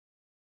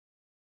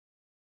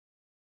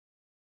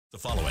The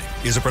following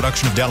is a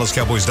production of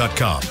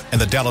DallasCowboys.com and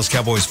the Dallas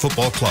Cowboys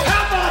Football Club.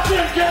 How about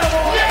them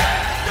Cowboys?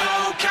 Yeah!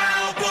 Go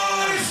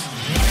Cowboys!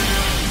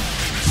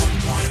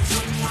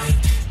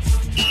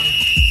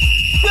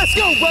 Let's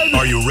go, baby!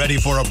 Are you ready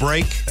for a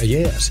break?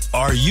 Yes.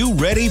 Are you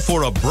ready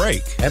for a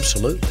break?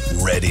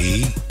 Absolutely.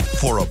 Ready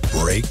for a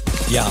break?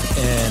 Yeah,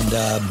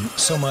 and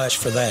so much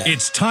for that.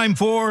 It's time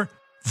for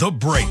The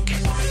Break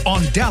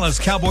on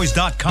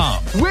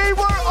DallasCowboys.com. We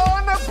were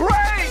on the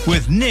break!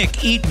 With Nick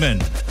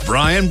Eatman,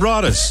 Brian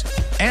Broaddus,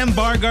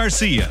 Ambar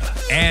Garcia,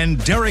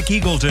 and Derek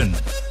Eagleton.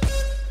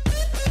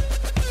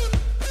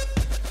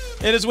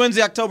 It is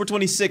Wednesday, October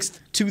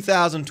 26th,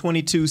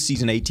 2022,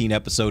 Season 18,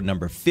 Episode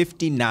number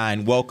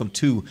 59. Welcome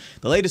to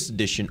the latest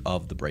edition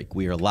of The Break.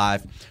 We are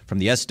live from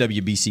the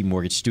SWBC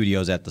Mortgage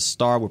Studios at the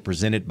Star. We're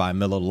presented by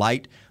Miller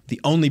Lite,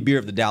 the only beer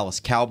of the Dallas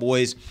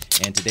Cowboys.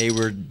 And today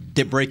we're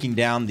breaking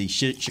down the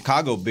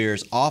Chicago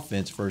Bears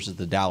offense versus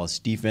the Dallas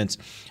defense.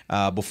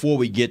 Before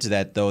we get to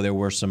that, though, there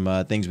were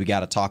some things we got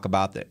to talk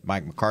about that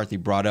Mike McCarthy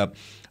brought up.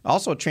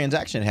 Also, a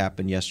transaction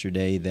happened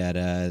yesterday that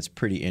is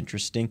pretty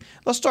interesting.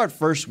 Let's start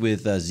first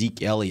with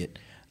Zeke Elliott.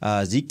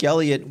 Zeke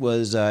Elliott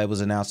was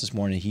announced this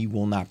morning he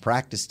will not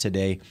practice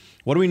today.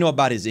 What do we know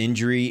about his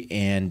injury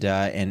and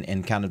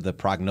kind of the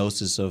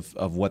prognosis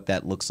of what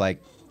that looks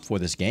like for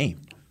this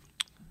game?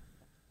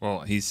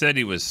 Well, he said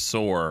he was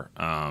sore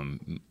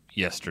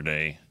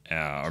yesterday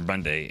or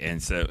Monday,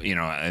 and so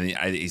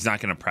he's not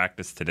going to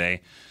practice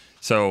today.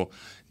 So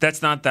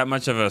that's not that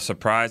much of a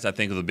surprise. I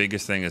think the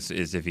biggest thing is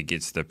if he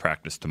gets to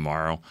practice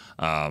tomorrow.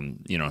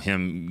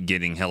 Him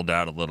getting held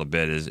out a little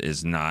bit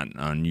is not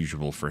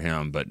unusual for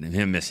him, but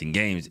him missing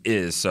games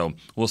is. So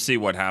we'll see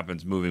what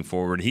happens moving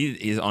forward.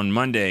 He's on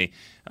Monday.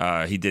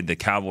 He did the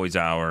Cowboys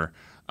Hour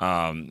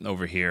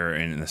over here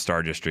in the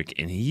Star District,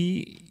 and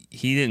he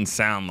didn't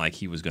sound like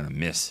he was going to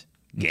miss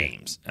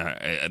games.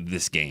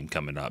 This game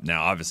coming up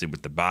now, obviously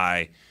with the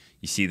bye.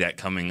 You see that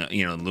coming,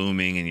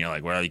 looming, and you're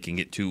like, well, you can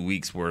get 2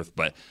 weeks worth,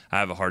 but I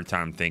have a hard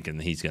time thinking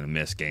that he's going to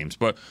miss games.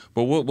 But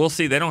we'll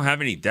see. They don't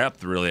have any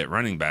depth really at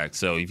running back,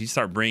 so if you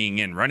start bringing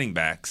in running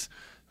backs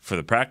for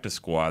the practice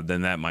squad,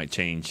 then that might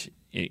change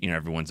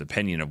everyone's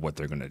opinion of what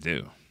they're going to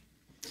do.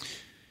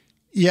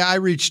 Yeah, I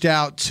reached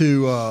out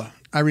to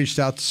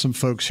some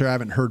folks here. I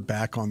haven't heard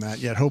back on that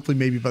yet. Hopefully,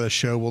 maybe by the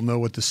show we'll know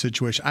what the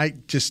situation. I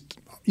just,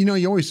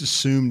 you always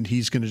assumed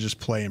he's going to just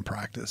play in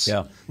practice.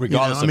 Yeah,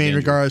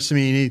 regardless.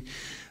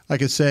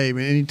 Like I say,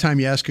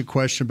 anytime you ask a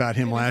question about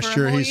him last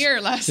year, he's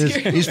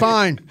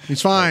fine. He's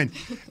fine.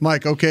 I'm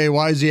like, okay,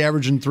 why is he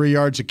averaging 3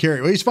 yards a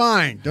carry? Well, he's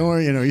fine. Don't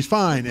worry, he's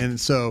fine. And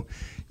so,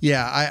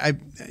 yeah, I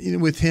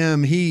with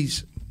him, he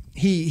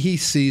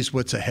sees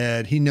what's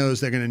ahead. He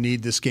knows they're going to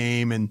need this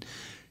game, and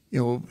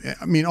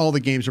all the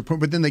games are.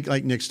 But then,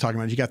 like Nick's talking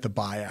about, you got the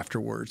bye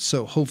afterwards.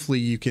 So hopefully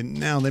you can.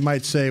 Now they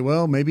might say,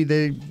 well, maybe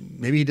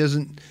he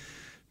doesn't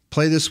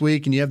play this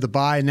week, and you have the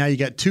bye, and now you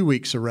got 2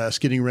 weeks of rest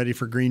getting ready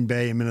for Green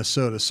Bay and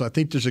Minnesota. So I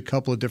think there's a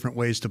couple of different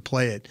ways to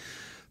play it.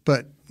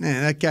 But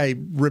man, that guy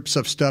rips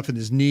up stuff in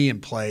his knee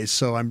and plays,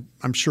 so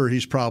I'm sure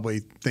he's probably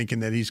thinking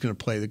that he's going to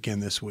play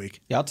again this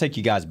week. Yeah, I'll take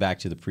you guys back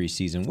to the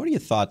preseason. What are your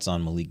thoughts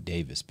on Malik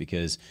Davis?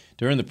 Because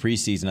during the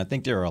preseason, I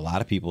think there are a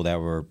lot of people that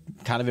were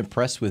kind of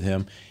impressed with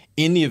him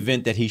in the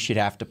event that he should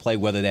have to play,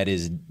 whether that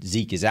is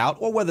Zeke is out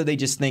or whether they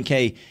just think,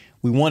 hey,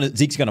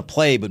 Zeke's going to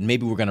play, but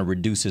maybe we're going to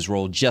reduce his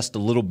role just a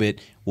little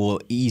bit. We'll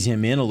ease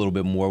him in a little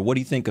bit more. What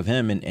do you think of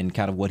him and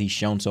kind of what he's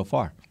shown so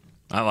far?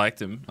 I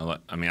liked him.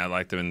 I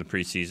liked him in the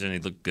preseason. He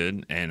looked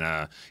good,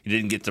 and he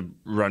didn't get to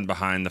run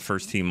behind the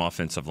first-team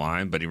offensive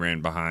line, but he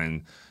ran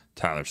behind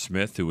Tyler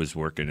Smith, who was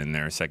working in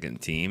their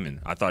second team, and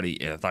I thought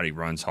he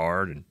runs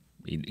hard, and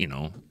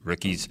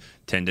rookies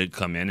tend to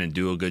come in and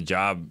do a good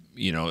job.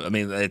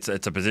 It's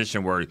a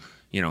position where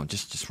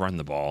just run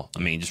the ball.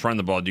 Just run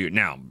the ball.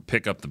 Now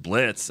pick up the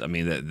blitz.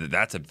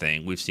 That's a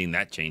thing. We've seen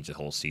that change the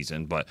whole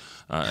season. But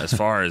as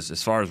far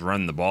as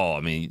run the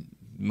ball,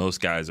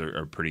 most guys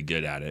are pretty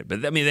good at it.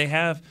 But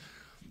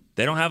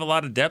they don't have a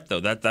lot of depth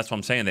though. That's what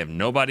I'm saying. They have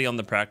nobody on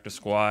the practice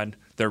squad.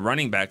 Their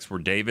running backs were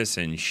Davis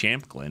and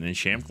Shampklin, and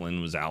Shampklin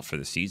was out for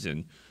the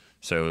season,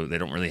 so they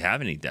don't really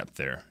have any depth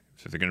there.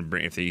 So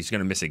if he's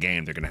going to miss a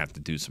game, they're going to have to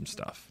do some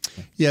stuff.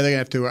 Yeah, they're going to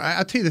have to.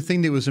 I'll tell you the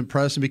thing that was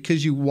impressive,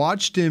 because you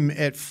watched him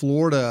at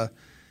Florida,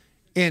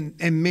 and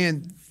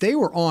man, they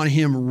were on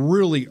him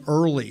really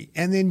early.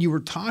 And then you were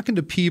talking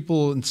to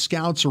people and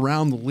scouts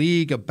around the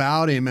league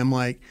about him. I'm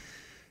like,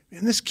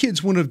 man, this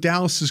kid's one of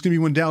Dallas's going to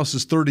be one of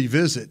Dallas's 30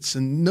 visits,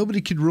 and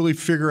nobody could really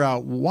figure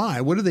out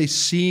why. What are they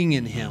seeing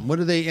in him? What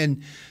are they?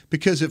 And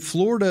because at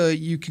Florida,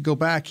 you could go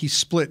back, he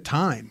split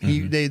time.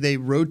 They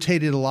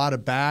rotated a lot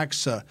of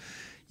backs.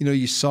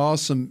 You saw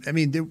some.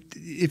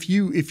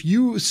 If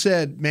you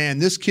said, "Man,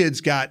 this kid's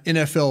got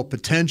NFL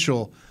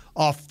potential,"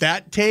 off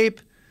that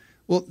tape,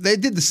 well, they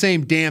did the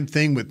same damn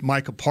thing with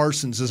Micah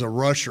Parsons as a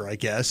rusher, I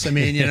guess.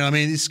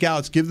 These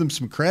scouts, give them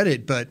some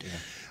credit, but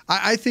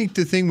I think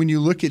the thing when you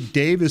look at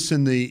Davis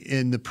in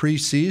the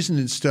preseason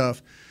and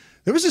stuff,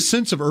 there was a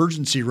sense of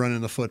urgency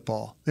running the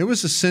football. There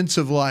was a sense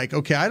of like,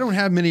 okay, I don't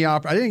have many I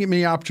didn't get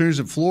many opportunities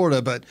in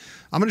Florida, but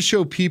I'm going to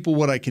show people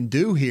what I can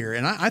do here.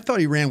 And I thought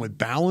he ran with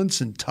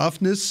balance and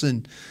toughness.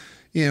 And,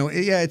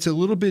 it's a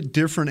little bit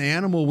different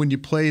animal when you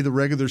play the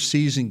regular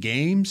season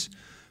games.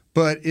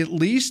 But at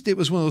least it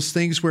was one of those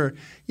things where,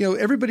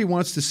 everybody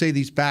wants to say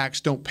these backs,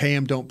 don't pay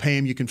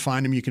them, you can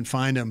find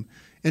them,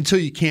 until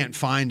you can't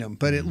find them.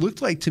 But it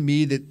looked like to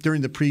me that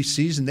during the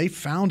preseason, they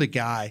found a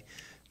guy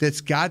that's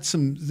got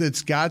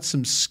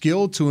some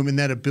skill to him and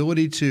that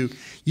ability to,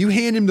 you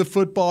hand him the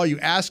football, you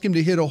ask him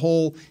to hit a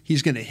hole,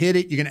 he's going to hit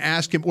it. You're going to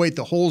ask him, wait,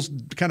 the hole's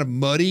kind of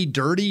muddy,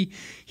 dirty.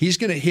 He's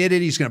going to hit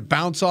it. He's going to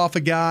bounce off a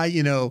guy,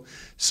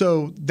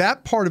 So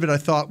that part of it I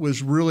thought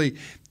was really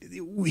 –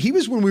 he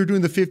was, when we were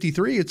doing the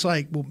 53, it's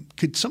like, well,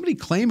 could somebody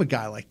claim a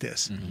guy like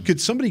this? Mm-hmm. Could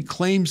somebody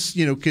claim,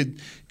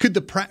 could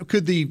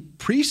the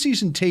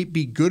preseason tape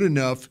be good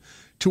enough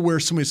to where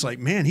somebody's like,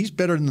 man, he's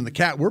better than the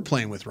cat we're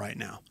playing with right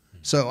now?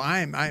 So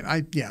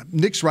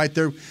Nick's right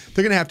there.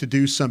 They're going to have to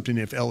do something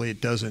if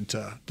Elliott doesn't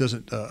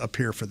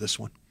appear for this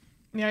one.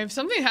 Yeah, if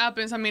something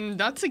happens,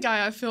 that's a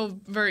guy I feel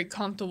very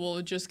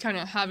comfortable just kind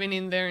of having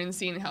in there and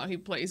seeing how he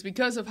plays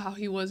because of how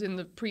he was in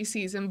the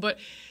preseason. But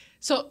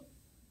so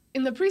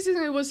in the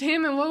preseason, it was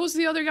him, and what was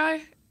the other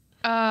guy?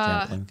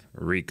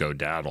 Rico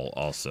Dowdle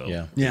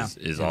also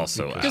is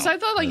also out. Because I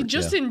thought,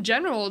 in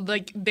general,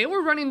 they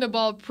were running the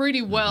ball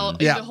pretty well in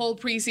the whole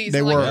preseason.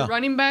 They were. The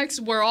running backs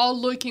were all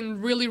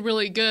looking really,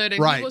 really good,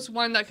 and he was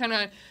one that kind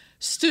of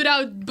stood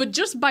out, but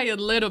just by a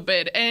little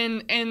bit.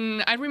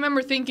 And I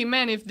remember thinking,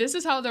 man, if this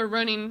is how they're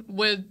running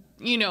with,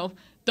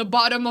 the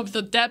bottom of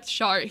the depth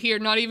chart here,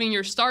 not even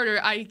your starter,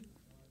 I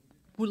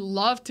would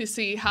love to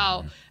see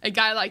how a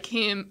guy like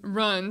him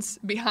runs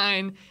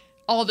behind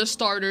all the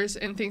starters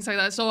and things like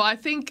that. So I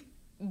think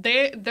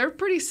they're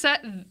pretty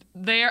set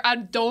there. I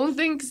don't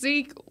think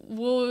Zeke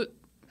will.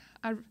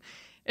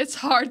 It's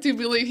hard to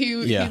believe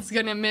he's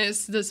gonna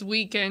miss this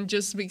weekend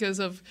just because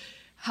of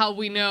how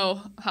we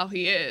know how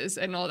he is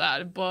and all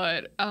that.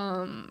 But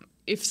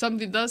if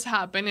something does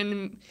happen,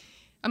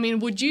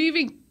 and would you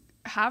even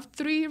have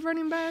 3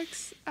 running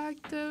backs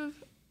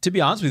active? To be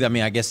honest with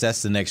you, I guess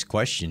that's the next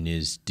question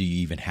is, do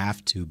you even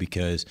have to?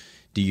 Because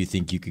do you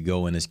think you could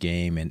go in this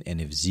game and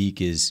if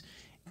Zeke is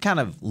kind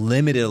of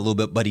limited a little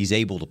bit, but he's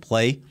able to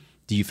play,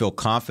 do you feel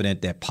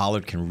confident that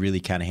Pollard can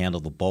really kind of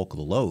handle the bulk of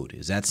the load?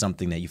 Is that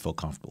something that you feel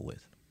comfortable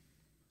with?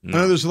 No.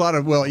 I know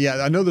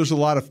there's a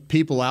lot of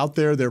people out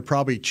there. They're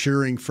probably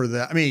cheering for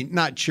that.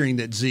 Not cheering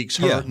that Zeke's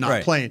hurt,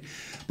 not playing,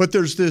 but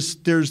there's this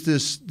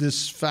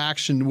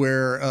faction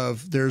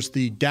there's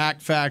the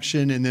Dak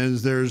faction, and then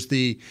there's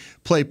the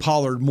play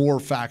Pollard more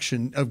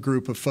faction of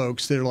group of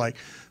folks. They're like,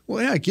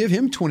 well, yeah, give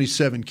him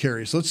 27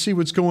 carries. Let's see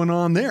what's going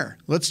on there.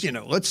 Let's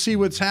see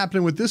what's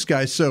happening with this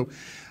guy. So,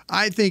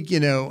 I think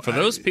for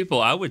those people,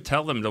 I would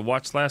tell them to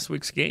watch last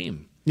week's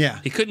game.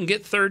 Yeah, he couldn't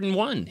get 3rd and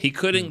 1. He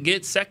couldn't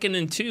get 2nd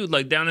and 2,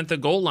 down at the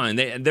goal line.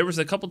 There was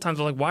a couple times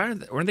where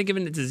weren't they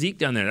giving it to Zeke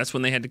down there? That's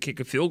when they had to kick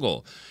a field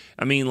goal.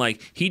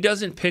 He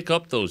doesn't pick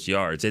up those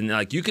yards, and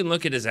you can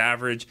look at his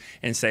average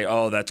and say,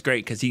 oh, that's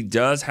great because he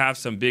does have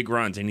some big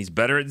runs, and he's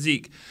better at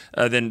Zeke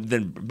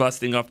than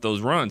busting up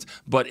those runs.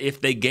 But if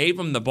they gave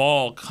him the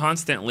ball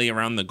constantly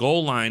around the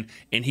goal line,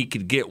 and he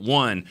could get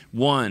one,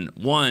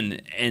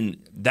 and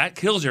that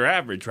kills your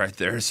average right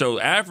there. So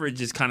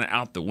average is kind of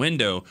out the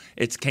window.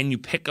 It's can you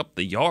pick up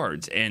the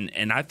yards, and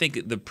I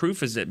think the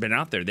proof has been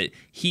out there that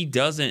he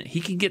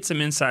can get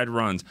some inside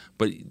runs,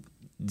 but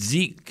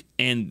Zeke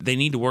and they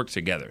need to work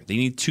together. They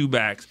need 2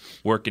 backs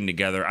working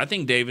together. I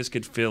think Davis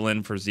could fill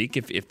in for Zeke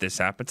if this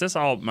happens. This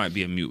all might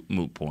be a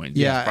moot point.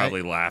 Yeah, he's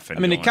probably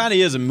laughing. It kind of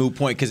is a moot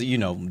point because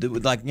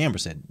like Amber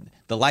said,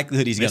 the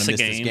likelihood he's going to miss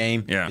this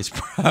game is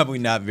probably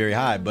not very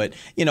high. But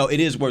it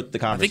is worth the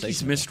conversation. I think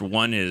he's missed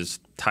one his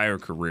entire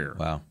career.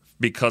 Wow,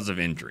 because of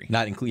injury.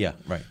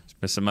 Right.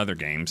 Some other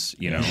games,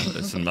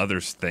 some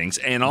other things,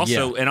 and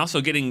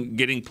also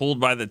getting pulled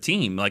by the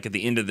team, like at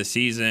the end of the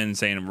season,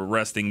 saying we're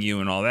resting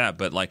you and all that.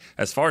 But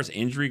as far as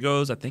injury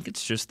goes, I think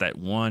it's just that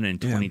one in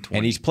 2020.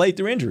 And he's played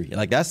through injury.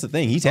 That's the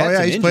thing. He's had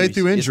some he's injuries. Played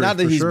through injuries. It's not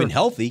that he's sure. been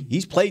healthy.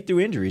 He's played through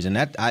injuries, and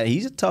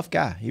he's a tough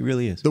guy. He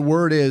really is. The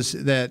word is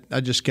that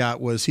I just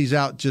got was he's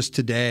out just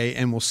today,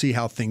 and we'll see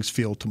how things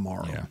feel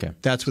tomorrow. Yeah. Okay.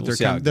 That's what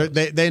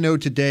they know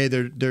today.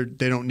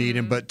 They don't need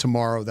him, but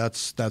tomorrow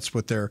that's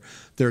what their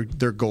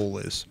goal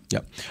is.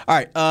 Yep. All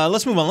right.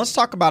 Let's move on. Let's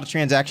talk about a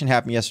transaction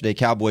happened yesterday.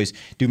 Cowboys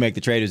do make the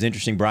trade. It was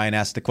interesting. Brian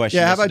asked the question.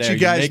 Yeah, how about you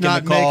guys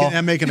not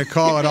making a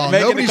call at all?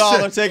 Taking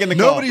the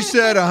call. Nobody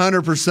said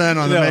 100%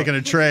 on making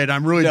a trade.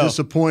 I'm really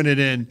disappointed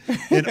in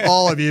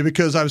all of you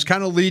because I was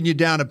kind of leading you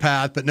down a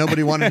path, but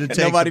nobody wanted to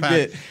take the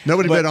path.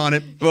 Nobody bid on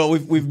it. Well,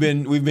 we've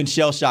been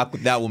shell shocked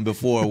with that one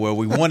before, where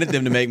we wanted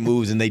them to make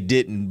moves and they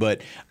didn't.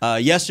 But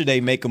yesterday,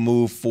 make a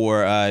move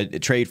for a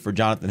trade for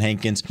Jonathan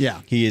Hankins.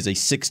 Yeah, he is a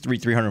 6'3",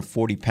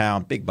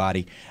 340-pound big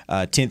body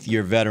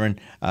 10th-year veteran.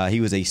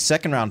 He was a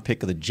second-round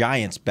pick of the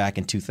Giants back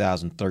in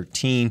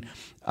 2013.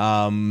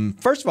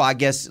 First of all, I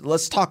guess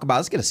let's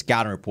get a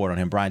scouting report on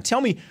him, Brian.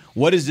 Tell me,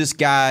 what is this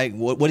guy?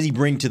 What does he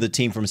bring to the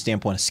team from a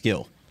standpoint of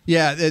skill?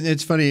 Yeah,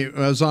 it's funny.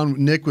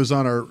 Nick was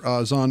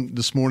on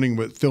this morning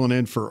with filling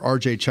in for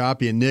RJ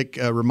Choppy, and Nick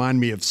reminded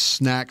me of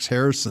Snacks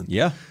Harrison.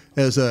 Yeah.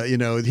 As he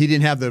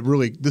didn't have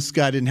this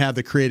guy didn't have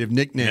the creative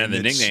nickname. Yeah,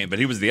 the nickname, but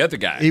he was the other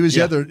guy. He was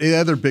the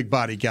other big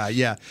body guy,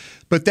 yeah.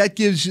 But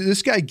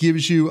this guy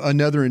gives you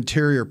another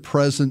interior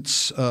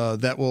presence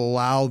that will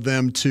allow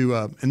them to,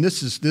 and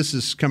this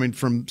is coming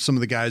from some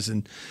of the guys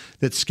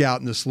that scout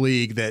in this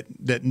league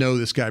that know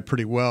this guy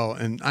pretty well.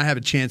 And I have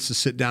a chance to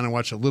sit down and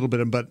watch a little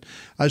bit of him, but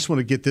I just want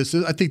to get this.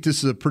 I think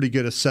this is a pretty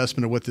good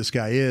assessment of what this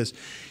guy is.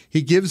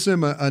 He gives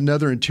them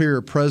another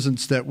interior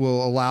presence that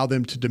will allow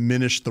them to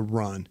diminish the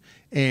run,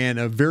 and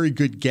a very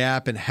good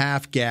gap and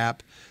half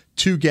gap,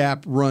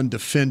 2-gap run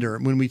defender.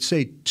 When we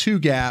say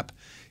 2-gap,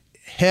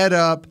 head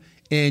up,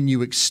 and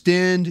you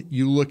extend,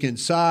 you look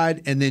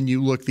inside, and then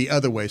you look the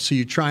other way. So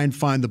you try and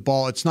find the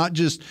ball. It's not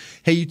just,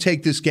 hey, you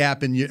take this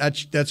gap and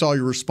that's all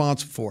you're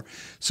responsible for.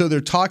 So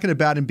they're talking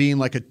about him being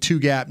like a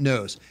 2-gap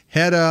nose.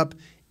 Head up,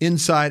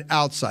 inside,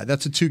 outside.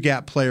 That's a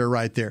 2-gap player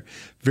right there.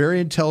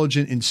 Very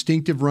intelligent,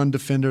 instinctive run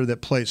defender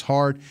that plays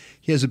hard.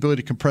 He has the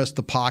ability to compress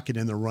the pocket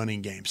in the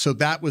running game. So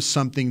that was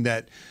something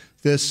that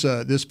this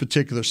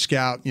particular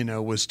scout,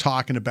 was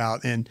talking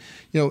about. And,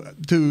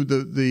 through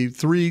the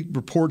 3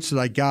 reports that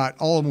I got,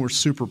 all of them were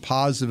super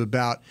positive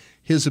about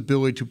his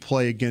ability to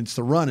play against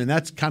the run. And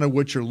that's kind of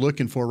what you're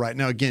looking for right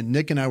now. Again,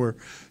 Nick and I were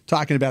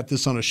talking about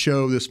this on a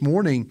show this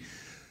morning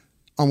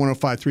on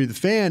 105.3 The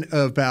Fan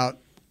about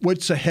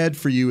what's ahead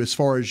for you as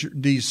far as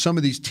some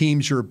of these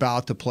teams you're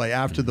about to play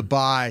after the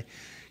bye.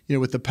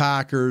 With the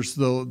Packers,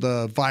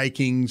 the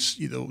Vikings,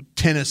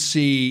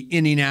 Tennessee,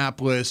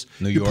 Indianapolis.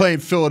 You're playing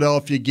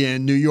Philadelphia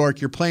again, New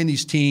York. You're playing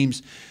these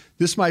teams.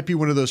 This might be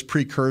one of those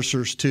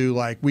precursors to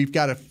we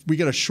got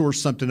to shore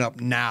something up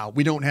now.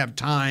 We don't have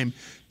time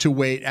to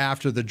wait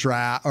after the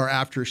draft or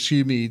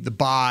the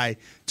bye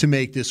to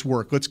make this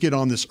work. Let's get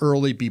on this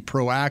early, be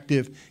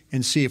proactive,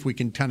 and see if we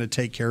can kind of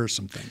take care of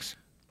some things.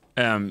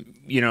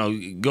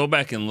 Go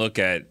back and look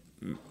at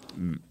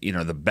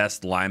the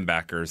best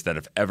linebackers that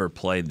have ever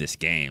played this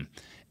game,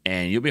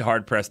 and you'll be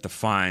hard-pressed to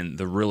find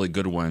the really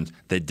good ones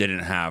that didn't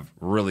have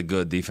really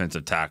good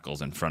defensive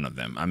tackles in front of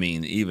them. I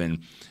mean,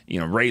 even,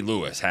 Ray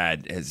Lewis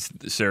had his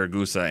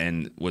Saragusa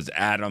and was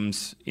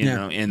Adams,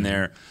 in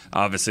there.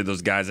 Obviously,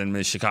 those guys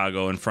in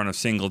Chicago in front of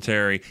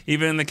Singletary.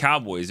 Even in the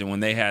Cowboys, and when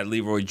they had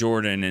Leroy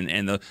Jordan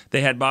and they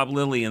had Bob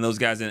Lilly and those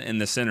guys in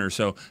the center.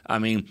 So, I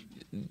mean,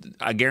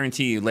 I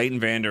guarantee you Leighton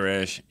Vander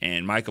Esch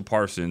and Micah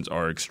Parsons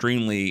are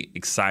extremely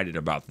excited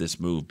about this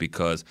move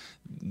because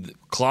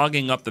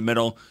clogging up the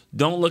middle,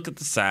 don't look at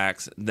the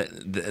sacks.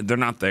 They're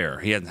not there.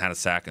 He hasn't had a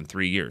sack in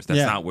 3 years. That's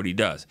not what he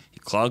does. He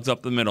clogs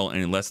up the middle and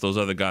he lets those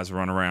other guys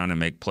run around and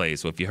make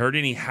plays. So if you heard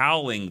any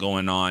howling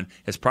going on,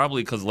 it's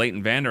probably because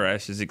Leighton Vander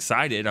Esch is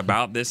excited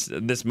about this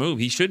move.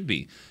 He should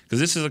be, because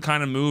this is the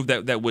kind of move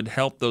that would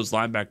help those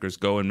linebackers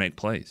go and make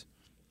plays.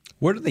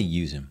 Where do they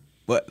use him?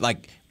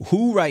 But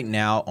who right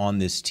now on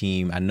this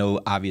team? I know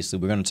obviously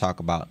we're going to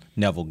talk about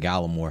Neville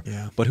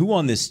Gallimore, but who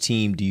on this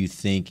team do you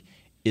think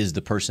is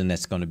the person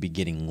that's going to be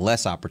getting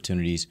less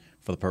opportunities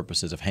for the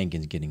purposes of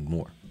Hankins getting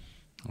more?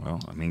 Well,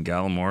 I mean,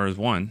 Gallimore is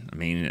one. I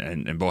mean,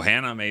 and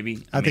Bohanna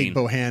maybe. I think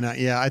Bohanna.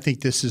 Yeah, I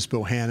think this is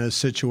Bohanna's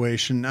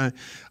situation. I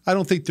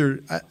don't think they're.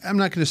 I'm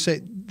not going to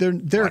say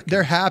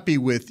they're happy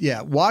with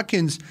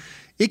Watkins.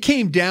 It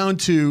came down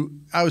to,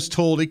 I was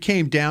told,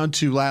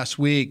 last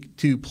week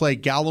to play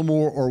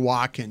Gallimore or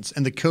Watkins,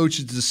 and the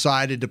coaches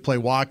decided to play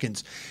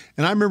Watkins.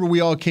 And I remember we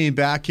all came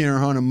back here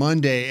on a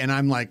Monday, and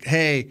I'm like,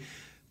 hey,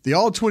 the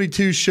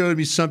All-22 showed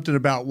me something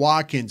about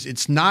Watkins.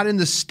 It's not in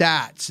the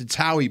stats. It's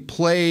how he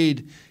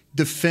played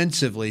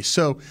defensively.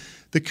 So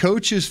the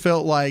coaches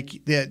felt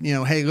like that,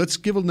 hey, let's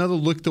give another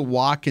look to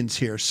Watkins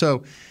here.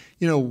 So,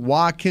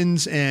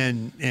 Watkins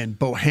and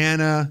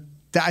Bohanna,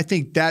 I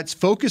think that's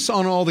focus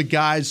on all the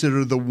guys that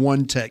are the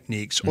one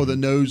techniques or the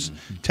nose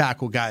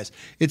tackle guys.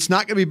 It's not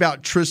going to be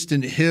about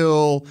Tristan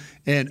Hill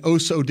and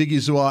Osa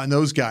Odigizua and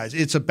those guys.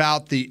 It's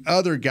about the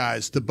other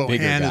guys, the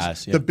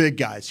Bohannas, the big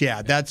guys.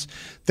 Yeah, that's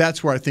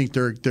where I think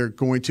they're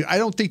going to. I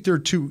don't think they're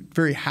too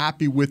very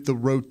happy with the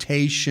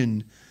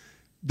rotation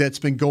that's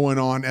been going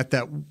on at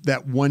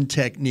that one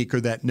technique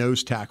or that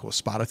nose tackle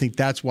spot. I think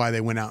that's why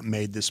they went out and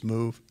made this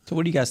move. So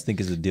what do you guys think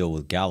is the deal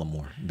with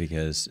Gallimore?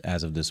 Because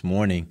as of this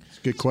morning,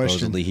 good question.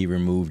 Supposedly he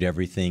removed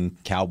everything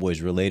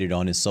Cowboys related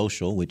on his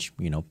social, which,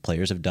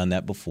 players have done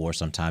that before.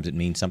 Sometimes it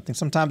means something,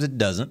 sometimes it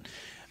doesn't.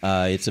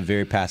 It's a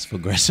very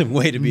passive-aggressive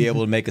way to be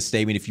able to make a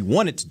statement if you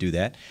wanted to do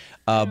that.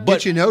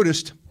 But you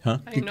noticed. Huh?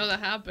 I didn't know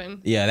that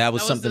happened. Yeah, that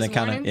was something that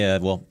kind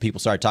of, people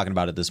started talking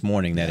about it this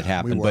morning that it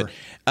happened. But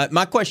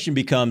my question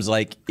becomes,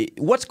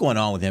 what's going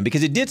on with him?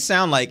 Because it did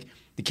sound like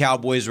the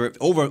Cowboys were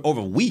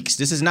over weeks.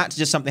 This is not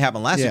just something that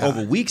happened last week.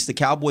 Over weeks, the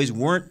Cowboys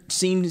weren't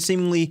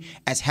seemingly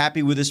as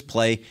happy with his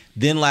play.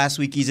 Then last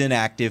week, he's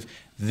inactive.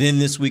 Then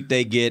this week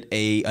they get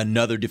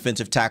another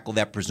defensive tackle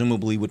that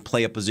presumably would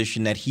play a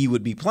position that he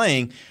would be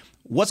playing.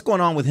 What's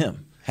going on with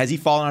him? Has he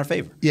fallen in our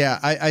favor? Yeah,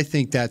 I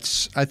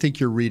think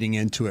you're reading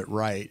into it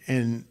right.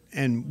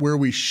 And where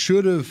we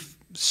should have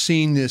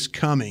seen this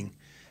coming,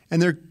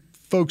 and there are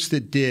folks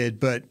that did,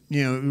 but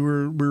we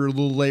were a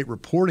little late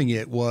reporting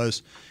it,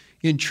 was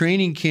in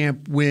training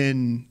camp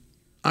when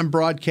I'm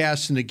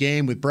broadcasting a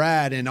game with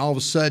Brad, and all of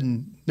a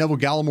sudden Neville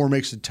Gallimore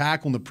makes a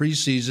tackle in the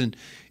preseason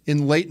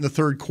late in the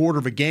third quarter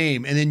of a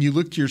game, and then you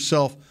look to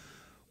yourself,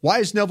 why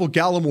is Neville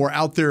Gallimore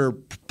out there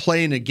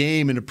playing a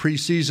game in a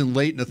preseason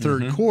late in the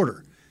third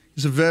quarter?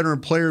 He's a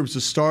veteran player. He was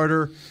a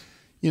starter.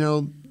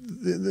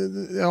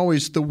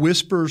 Always the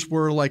whispers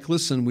were like,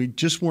 listen, we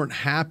just weren't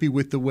happy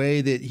with the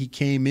way that he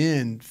came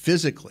in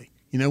physically.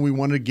 We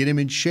wanted to get him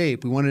in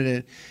shape. We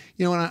wanted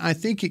to, and I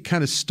think it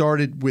kind of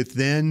started with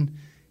then,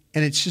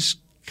 and it's just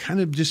kind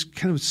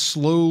of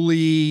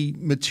slowly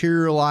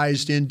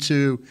materialized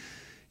into,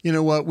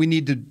 what, we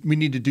need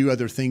to do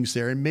other things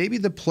there. And maybe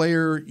the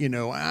player,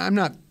 I'm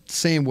not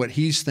saying what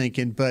he's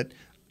thinking, but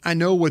I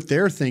know what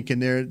they're thinking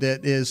there,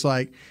 that is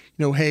like,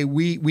 hey,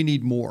 we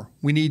need more.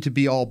 We need to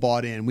be all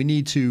bought in. We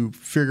need to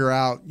figure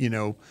out,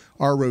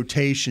 our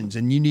rotations,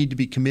 and you need to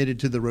be committed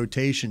to the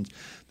rotations.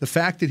 The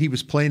fact that he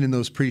was playing in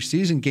those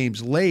preseason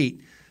games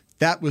late,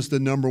 that was the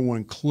number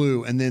one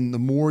clue. And then the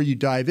more you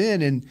dive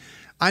in, and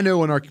I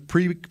know in our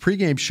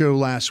pregame show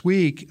last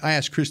week, I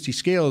asked Christy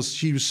Scales,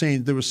 she was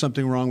saying there was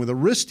something wrong with a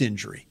wrist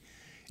injury.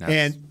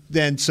 And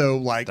then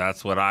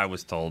that's what I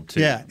was told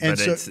too. Yeah, but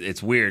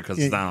it's weird because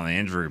it's not on the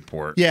injury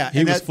report. Yeah,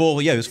 he was full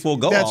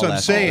go. That's what I'm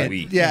saying.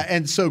 Week. Yeah,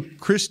 and so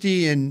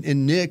Christy and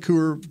Nick, who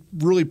are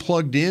really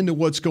plugged into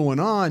what's going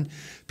on,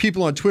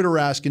 people on Twitter are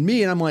asking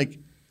me, and I'm like,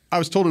 I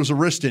was told it was a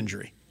wrist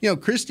injury.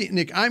 Christy and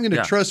Nick, I'm going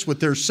to trust what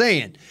they're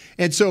saying,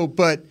 and so,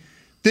 but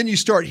then you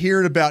start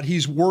hearing about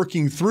he's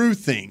working through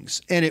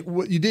things, and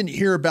you didn't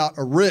hear about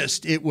a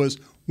wrist; it was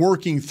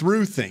working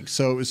through things.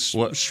 So it was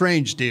a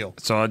strange deal.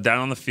 So down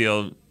on the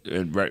field,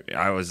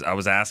 I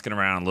was asking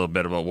around a little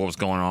bit about what was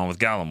going on with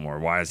Gallimore.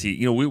 Why is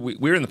he? We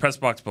were in the press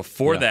box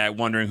before that,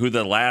 wondering who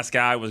the last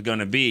guy was going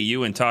to be.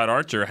 You and Todd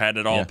Archer had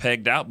it all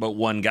pegged out, but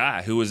one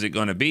guy. Who was it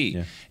going to be?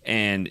 Yeah.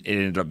 And it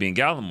ended up being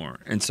Gallimore.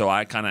 And so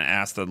I kind of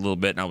asked a little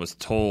bit, and I was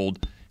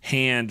told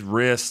hand,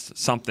 wrist,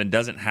 something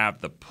doesn't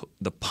have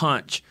the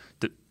punch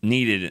that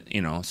needed.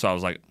 So I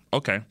was like,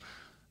 okay,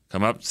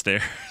 come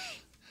upstairs.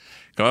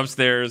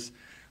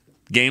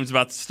 Game's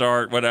about to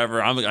start,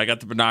 whatever. I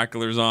got the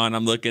binoculars on.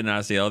 I'm looking, and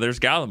I see, there's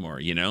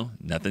Gallimore,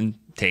 nothing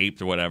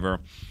taped or whatever.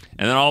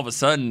 And then all of a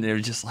sudden, he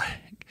was just like,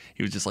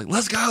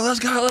 let's go,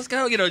 just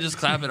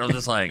clapping. I was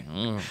just like,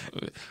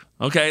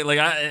 okay.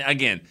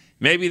 Again,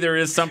 maybe there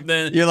is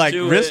something. You're like,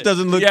 wrist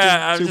doesn't look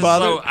too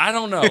bothered. So, I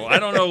don't know. I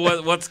don't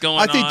know what's going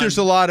on. I think there's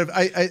a lot of,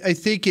 I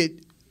think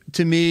it,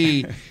 to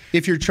me,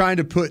 if you're trying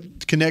to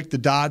connect the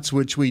dots,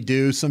 which we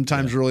do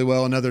sometimes really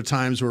well, and other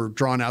times we're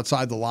drawn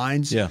outside the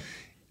lines. Yeah.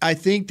 I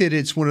think that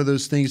it's one of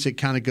those things that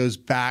kind of goes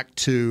back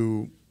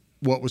to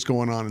what was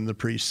going on in the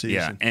preseason.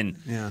 Yeah, and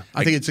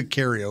I think it's a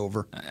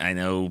carryover. I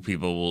know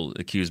people will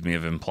accuse me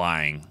of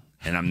implying,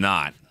 and I'm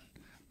not,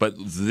 but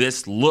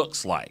this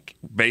looks like,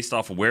 based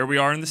off of where we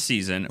are in the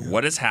season,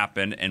 what has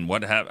happened, and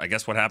I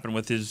guess what happened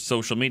with his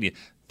social media.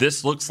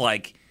 This looks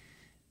like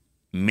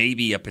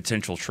maybe a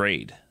potential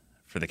trade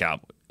for the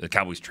Cowboys. The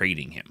Cowboys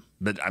trading him.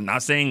 But I'm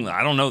not saying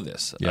I don't know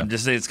this. Yeah. I'm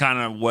just saying it's kind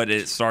of what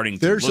it's starting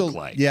to look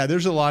like. Yeah,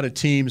 there's a lot of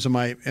teams in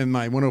my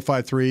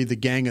 105.3, the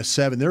Gang of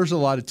Seven. There's a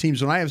lot of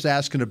teams. When I was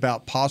asking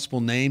about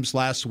possible names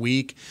last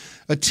week,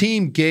 a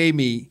team gave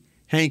me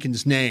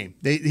Hankins' name.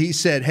 He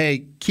said,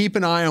 hey, keep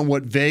an eye on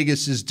what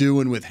Vegas is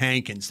doing with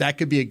Hankins. That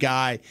could be a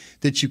guy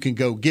that you can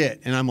go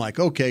get. And I'm like,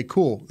 okay,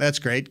 cool. That's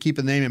great. Keep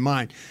a name in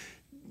mind.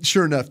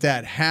 Sure enough,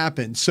 that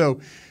happened.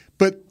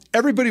 But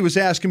everybody was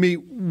asking me,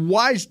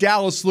 why is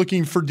Dallas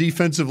looking for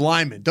defensive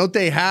linemen? Don't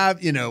they have,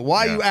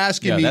 why are you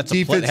asking me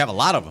defense? They have a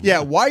lot of them.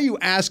 Yeah, why are you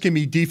asking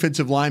me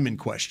defensive lineman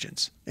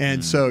questions?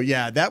 And so,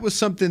 that was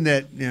something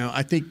that,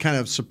 I think kind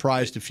of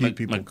surprised a few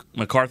people.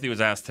 McCarthy was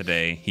asked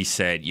today. He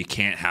said you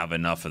can't have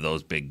enough of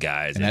those big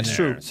guys. And that's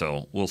true.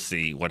 So we'll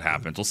see what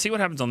happens. We'll see what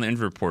happens on the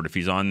injury report, if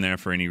he's on there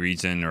for any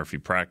reason or if he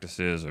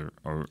practices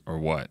or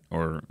what.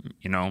 Or,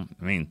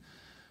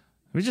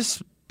 we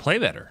just play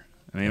better.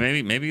 I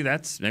mean, maybe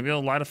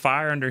they'll light a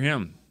fire under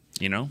him,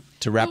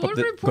 To wrap up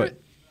the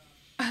report,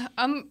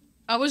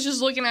 I was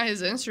just looking at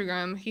his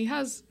Instagram. He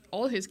has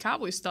all his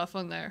Cowboy stuff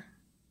on there.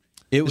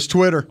 It was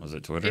Twitter. Was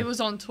it Twitter? It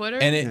was on Twitter.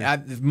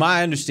 And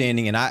my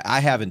understanding, and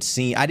I didn't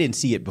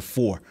see it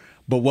before,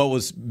 but what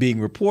was being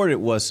reported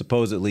was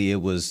supposedly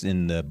it was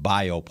in the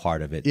bio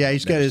part of it. Yeah,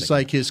 he's got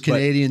his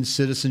Canadian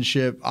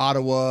citizenship,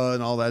 Ottawa,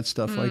 and all that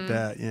stuff like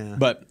that. Yeah.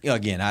 But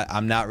again,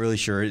 I'm not really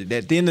sure.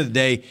 At the end of the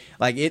day,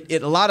 a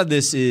lot of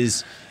this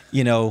is,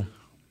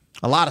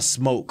 a lot of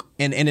smoke,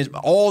 and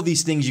all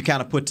these things you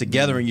kind of put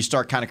together, and you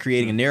start kind of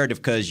creating a narrative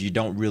because you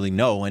don't really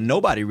know, and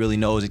nobody really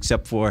knows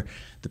except for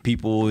the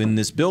people in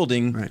this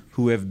building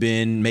who have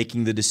been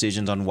making the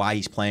decisions on why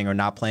he's playing or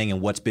not playing, and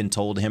what's been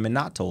told to him and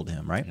not told to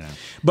him, right? Yeah.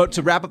 But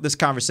to wrap up this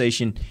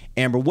conversation,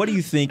 Amber, what do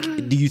you think?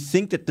 Do you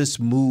think that this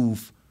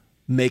move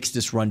makes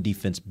this run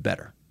defense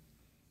better?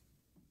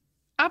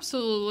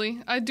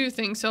 Absolutely, I do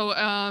think so.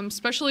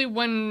 Especially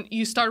when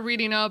you start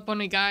reading up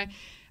on a guy.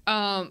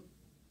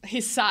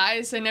 His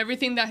size and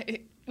everything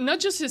not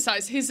just his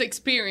size, his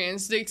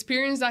experience, the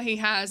experience that he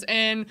has.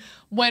 And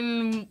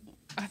when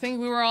I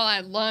think we were all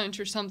at lunch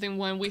or something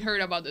when we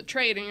heard about the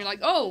trade, and you're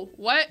like, oh,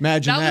 what?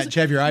 Imagine that. Did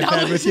you have your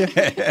iPad with you?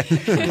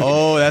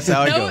 Oh, that's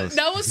how it goes.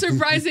 That was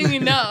surprising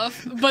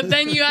enough. But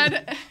then you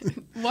had,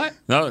 what?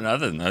 No,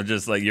 nothing. I'm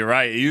just like, you're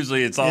right.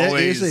 Usually it's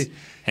always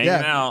hanging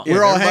out.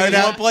 We're all hanging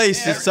out one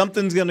place. Yeah.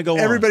 Something's going to go on.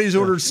 Everybody's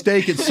ordered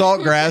steak at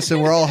Saltgrass,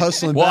 and we're all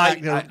hustling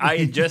back. I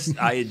had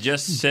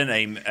just sent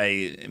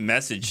a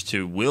message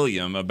to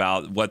William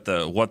about what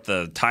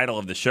the title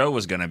of the show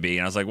was going to be,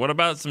 and I was like, "What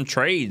about some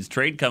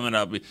trade coming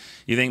up?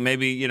 You think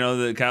maybe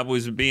the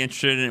Cowboys would be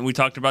interested in?" We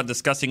talked about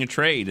discussing a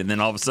trade, and then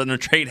all of a sudden a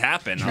trade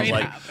happened. I was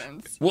like,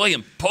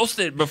 "William, post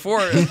it before."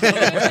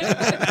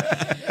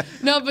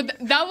 No, but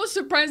that was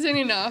surprising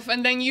enough,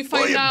 and then you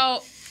find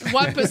out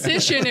what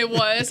position it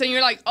was, and you're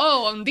like,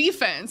 oh, on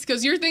defense,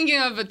 because you're thinking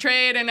of a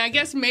trade, and I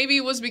guess maybe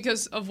it was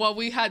because of what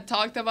we had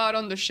talked about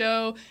on the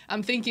show.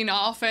 I'm thinking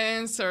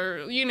offense,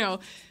 or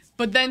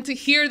but then to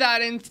hear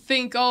that and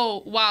think,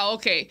 oh, wow,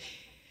 okay,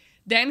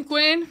 Dan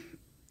Quinn,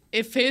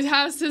 if he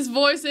has his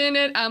voice in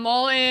it, I'm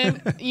all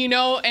in,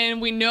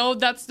 and we know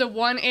that's the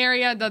one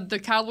area that the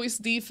Cowboys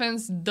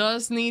defense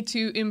does need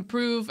to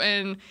improve.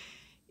 And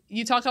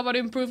you talk about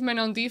improvement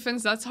on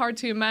defense, that's hard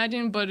to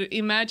imagine, but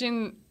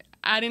imagine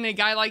adding a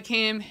guy like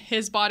him,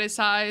 his body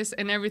size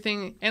and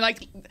everything. And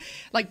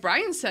like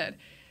Brian said,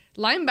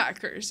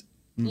 linebackers.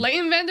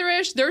 Leighton Vander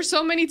Esch, there's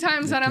so many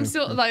times that I'm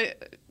still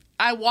like,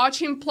 I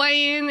watch him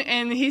playing,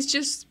 and he's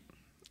just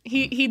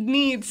he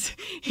needs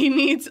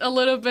a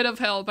little bit of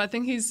help. I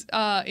think he's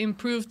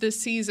improved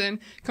this season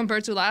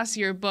compared to last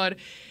year, but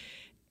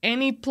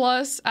any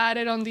plus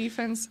added on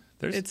defense,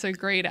 it's a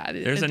great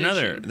added.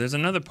 There's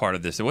another part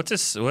of this. What's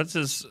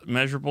his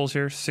measurables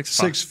here?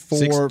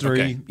 6'4", 6'3",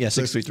 okay. Yeah,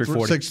 6'3",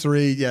 340.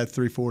 6'3", yeah,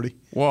 340.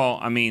 Well,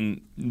 I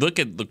mean, look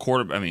at the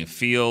quarterback. I mean,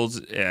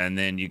 Fields, and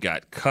then you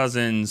got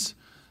Cousins,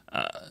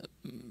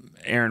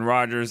 Aaron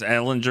Rodgers,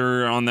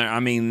 Ellinger on there. I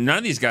mean, none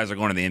of these guys are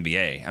going to the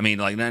NBA. I mean,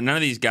 like, none of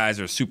these guys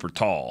are super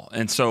tall.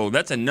 And so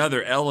that's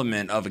another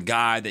element of a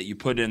guy that you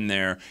put in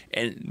there.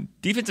 And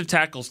defensive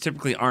tackles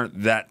typically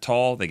aren't that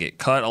tall. They get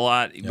cut a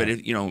lot.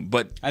 Yeah.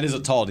 But that is a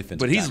tall defensive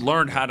But he's tackle.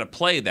 Learned how to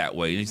play that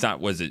way. He's not,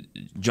 was it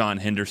John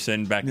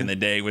Henderson back in the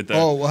day with the...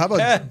 Oh, well, how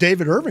about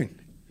David Irving?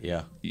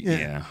 Yeah.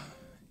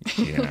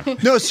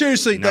 No,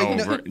 seriously.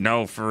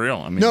 No, for real.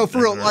 I mean, no, for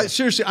real.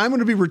 Seriously, I'm going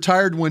to be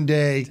retired one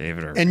day,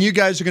 and you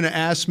guys are going to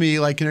ask me,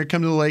 like, can I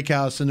come to the lake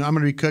house, and I'm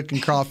going to be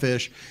cooking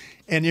crawfish,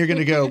 and you're going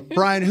to go,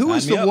 Brian, who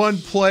was the one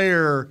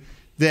player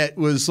that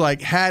was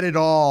like had it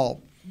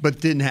all but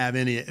didn't have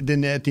any?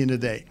 Didn't at the end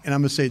of the day? And I'm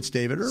going to say it's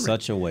David Irving.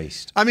 Such a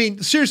waste. I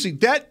mean, seriously,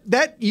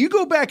 that you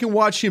go back and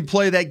watch him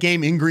play that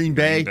game in Green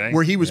Bay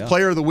where he was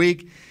Player of the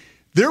Week.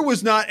 There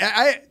was not.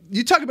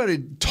 You talk about a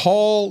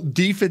tall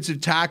defensive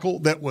tackle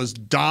that was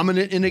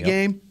dominant in a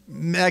game.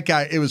 That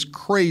guy, it was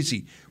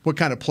crazy what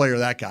kind of player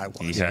that guy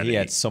was. He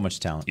had so much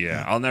talent.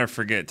 Yeah, I'll never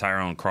forget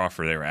Tyrone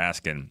Crawford. They were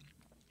asking,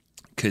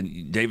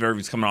 could David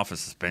Irving's coming off a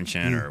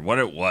suspension or what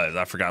it was?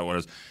 I forgot what it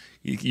was.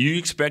 You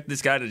expect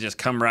this guy to just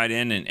come right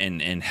in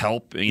and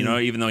help,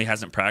 even though he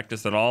hasn't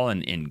practiced at all?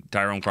 And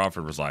Tyrone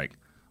Crawford was like,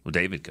 well,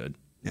 David could.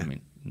 Yeah. I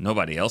mean,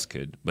 nobody else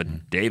could,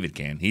 but David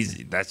can.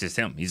 That's just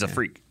him. He's a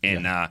freak,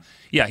 and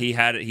he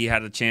had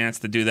a chance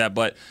to do that.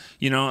 But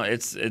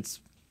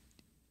it's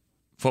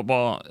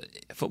football.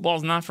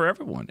 Football's not for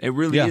everyone. It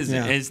really isn't.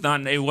 Yeah. It's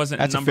not. It wasn't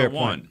That's number a fair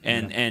one.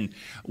 Point. And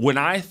when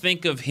I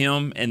think of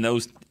him and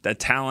the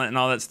talent and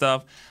all that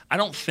stuff, I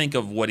don't think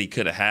of what he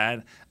could have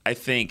had. I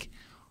think,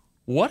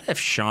 what if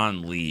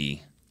Sean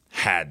Lee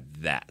had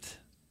that?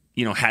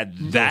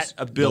 That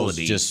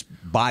ability, just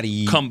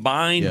body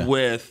combined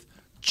with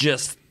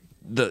just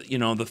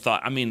the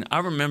thought. I mean, I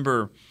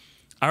remember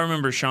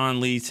Sean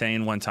Lee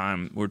saying one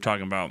time,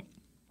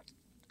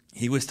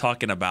 he was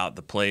talking about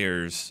the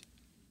players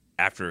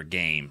after a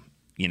game.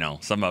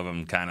 Some of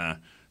them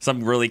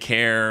some really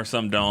care,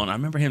 some don't. I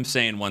remember him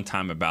saying one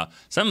time about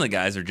some of the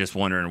guys are just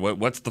wondering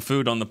what's the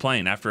food on the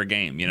plane after a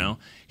game.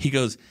 He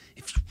goes,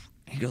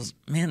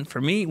 man, for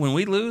me, when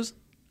we lose,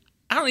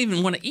 I don't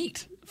even want to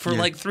eat for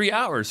like 3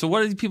 hours. So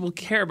what do people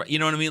care about? You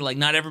know what I mean? Like,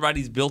 not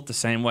everybody's built the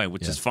same way,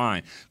 which is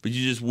fine. But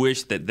you just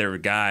wish that there were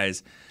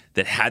guys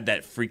that had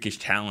that freakish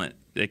talent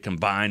that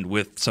combined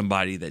with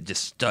somebody that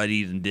just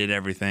studied and did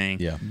everything.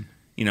 Yeah.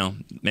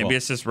 Maybe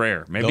it's just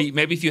rare. Maybe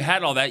if you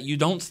had all that, you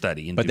don't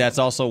study. But that's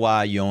also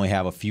why you only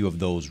have a few of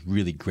those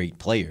really great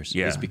players.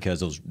 Yeah. It's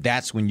because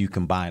that's when you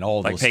combine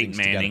all like those Peyton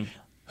things Manning,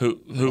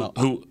 together.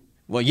 who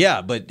Well,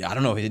 yeah, but I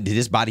don't know. Did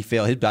his body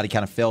fail? His body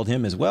kind of failed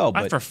him as well.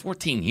 But for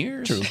 14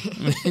 years. True.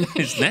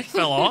 His neck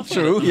fell off.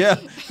 True. Yeah,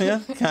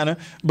 kind of.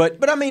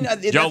 But I mean,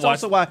 that's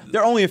also why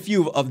there are only a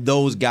few of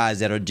those guys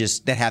that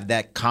have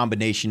that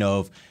combination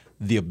of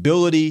the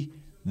ability,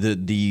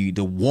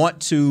 the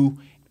want to,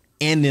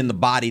 and then the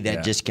body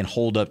that just can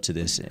hold up to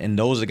this. And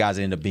those are the guys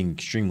that end up being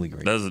extremely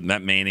great.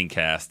 That Manning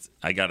cast,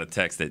 I got a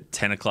text at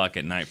 10 o'clock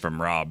at night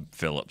from Rob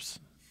Phillips.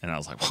 And I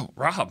was like, whoa,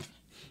 Rob.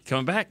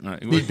 Coming back?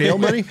 Need bail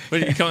money?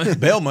 What are you coming?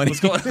 Bail money.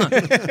 What's going on?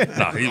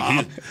 No,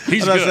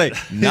 he's good.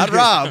 Not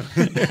Rob.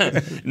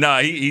 No,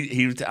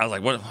 he. I was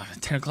like, what?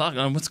 10 o'clock?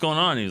 What's going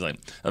on? He was like,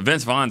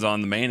 Vince Vaughn's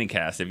on the Manning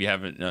cast. If you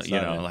haven't,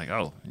 like,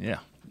 oh yeah,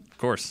 of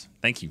course.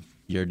 Thank you.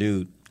 Your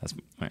dude. That's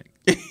right.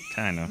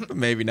 Kind of.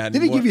 Maybe not.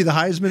 Did he give you the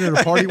Heisman at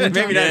a party one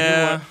time? Maybe not.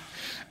 Yeah.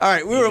 All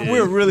right, we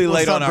were really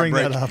late on our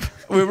break.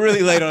 We're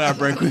really late on our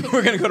break.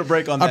 We're going to go to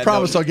break on that. I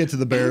promise I'll get to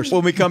the Bears.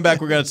 When we come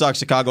back, we're going to talk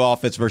Chicago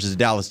offense versus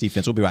Dallas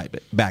defense. We'll be right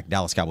back.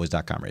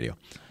 DallasCowboys.com radio.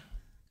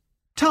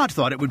 Todd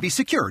thought it would be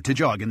secure to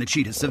jog in the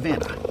cheetah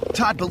savanna.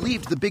 Todd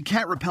believed the big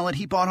cat repellent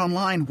he bought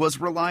online was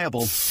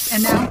reliable.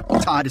 And now,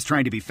 Todd is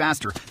trying to be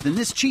faster than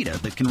this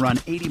cheetah that can run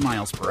 80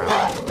 miles per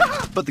hour.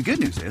 But the good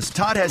news is,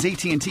 Todd has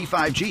AT&T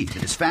 5G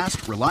that is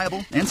fast,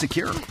 reliable, and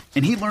secure.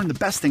 And he learned the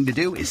best thing to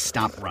do is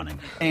stop running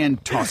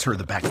and toss her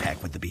the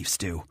backpack with the beef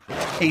stew.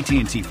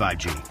 AT&T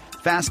 5G.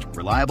 Fast,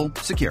 reliable,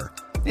 secure.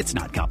 It's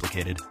not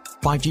complicated.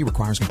 5G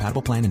requires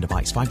compatible plan and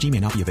device. 5G may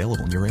not be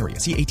available in your area.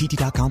 See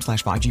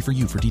att.com/5G for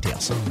you for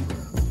details.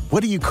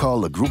 What do you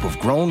call a group of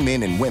grown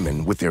men and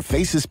women with their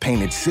faces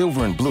painted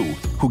silver and blue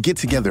who get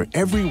together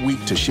every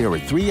week to share a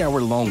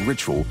 3-hour-long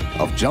ritual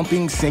of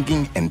jumping,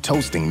 singing, and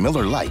toasting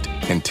Miller Lite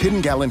in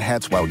 10-gallon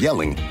hats while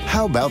yelling,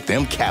 "How about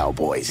them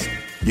Cowboys?"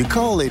 You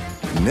call it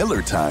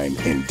Miller Time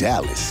in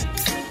Dallas.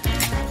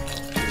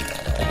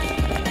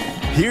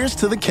 Here's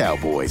to the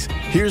Cowboys.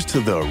 Here's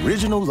to the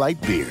original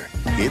light beer.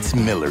 It's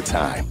Miller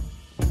Time.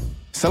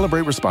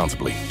 Celebrate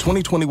responsibly.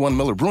 2021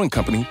 Miller Brewing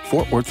Company,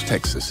 Fort Worth,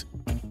 Texas.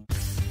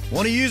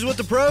 Want to use what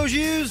the pros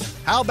use?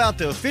 How about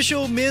the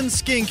official men's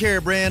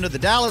skincare brand of the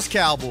Dallas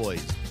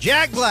Cowboys,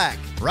 Jack Black?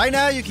 Right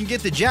now, you can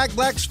get the Jack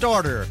Black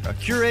Starter, a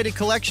curated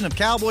collection of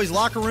Cowboys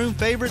locker room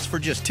favorites for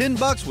just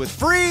 $10 with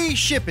free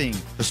shipping.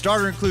 The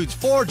starter includes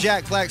 4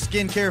 Jack Black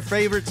skincare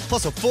favorites,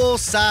 plus a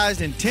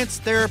full-sized intense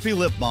therapy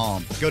lip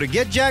balm. Go to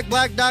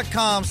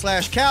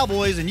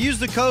getjackblack.com/Cowboys and use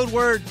the code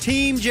word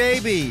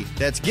TEAMJB.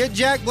 That's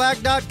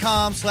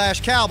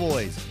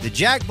getjackblack.com/Cowboys. The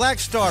Jack Black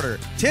Starter,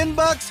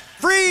 $10,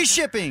 free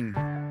shipping.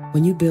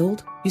 When you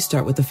build, you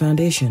start with the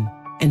foundation.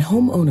 And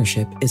home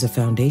ownership is a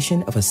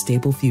foundation of a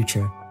stable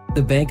future.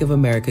 The Bank of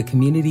America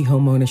Community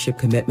Home Ownership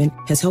Commitment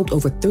has helped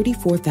over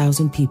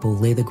 34,000 people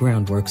lay the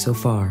groundwork so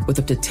far, with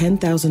up to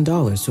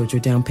 $10,000 towards your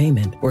down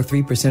payment or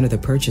 3% of the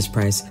purchase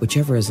price,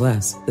 whichever is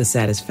less. The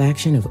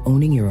satisfaction of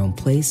owning your own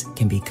place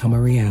can become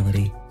a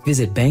reality.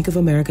 Visit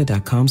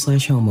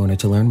bankofamerica.com/homeowner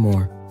to learn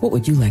more. What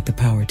would you like the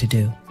power to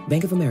do?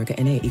 Bank of America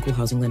N.A. Equal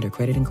Housing Lender.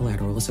 Credit and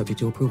collateral is subject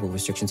to approval.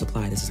 Restrictions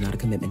apply. This is not a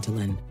commitment to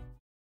lend.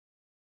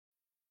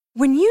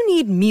 When you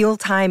need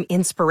mealtime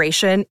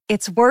inspiration,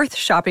 it's worth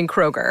shopping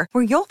Kroger,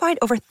 where you'll find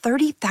over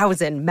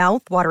 30,000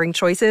 mouth-watering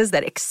choices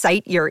that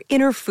excite your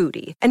inner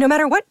foodie. And no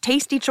matter what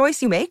tasty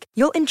choice you make,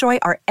 you'll enjoy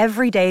our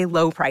everyday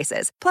low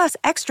prices, plus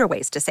extra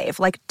ways to save,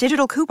 like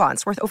digital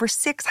coupons worth over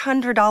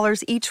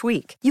 $600 each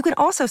week. You can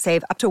also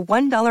save up to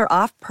 $1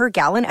 off per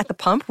gallon at the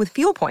pump with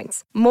fuel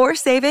points. More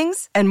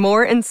savings and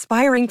more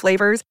inspiring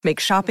flavors make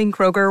shopping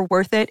Kroger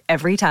worth it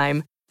every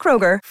time.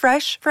 Kroger,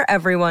 fresh for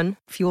everyone.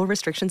 Fuel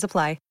restrictions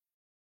apply.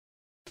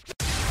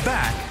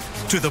 Back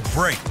to the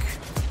break.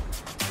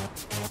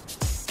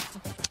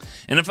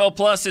 NFL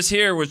Plus is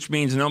here, which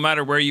means no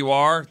matter where you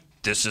are,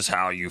 this is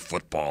how you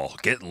football.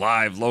 Get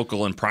live,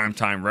 local, and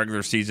primetime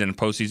regular season and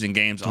postseason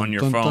games on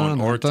your phone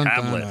or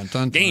tablet,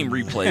 game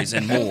replays,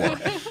 and more.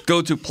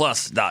 Go to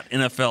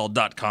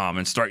plus.nfl.com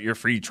and start your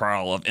free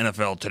trial of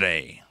NFL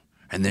today.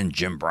 And then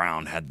Jim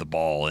Brown had the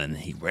ball, and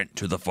he went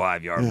to the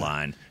 5-yard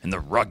line, and the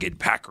rugged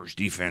Packers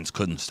defense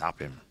couldn't stop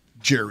him.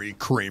 Jerry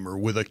Kramer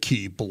with a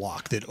key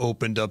block that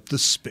opened up the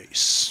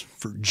space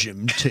for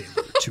Jim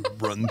Taylor to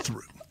run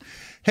through.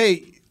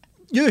 Hey,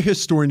 you're the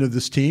historian of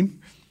this team.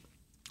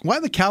 Why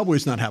do the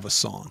Cowboys not have a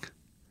song?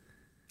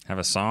 Have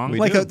a song?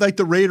 Like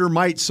the Raider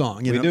Might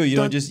song. We do.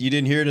 You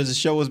didn't hear it as the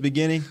show was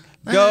beginning?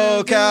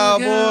 Go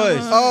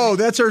Cowboys! Oh,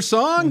 that's our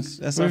song?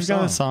 That's our song.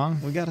 Got a song.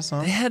 We got a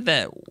song. They had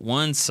that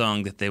one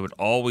song that they would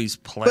always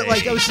play.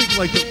 But I was thinking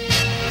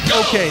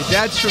okay,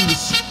 that's from the...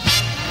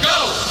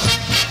 Go!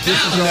 This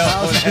is our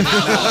house.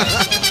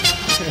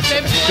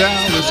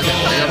 Dallas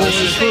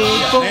Cowboys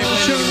football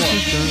show.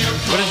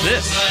 What is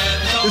this?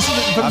 This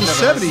is from the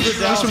 70s.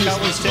 This one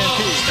Cowboys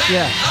Stampede.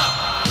 Yeah.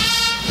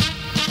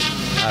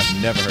 I've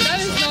never heard that.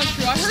 That is not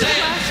true. I heard it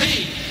last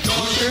week.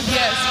 Sure?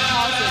 Yes,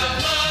 positive.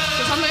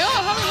 Because I'm like, I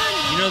haven't heard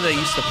it. You know they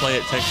used to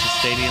play at Texas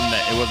Stadium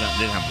that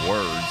didn't have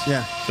words.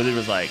 Yeah. But it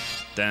was like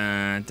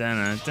dun,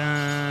 dun,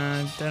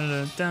 dun, dun,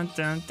 dun, dun,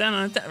 dun,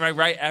 dun, dun,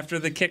 right after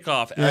the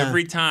kickoff. Yeah.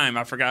 Every time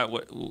I forgot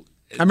what.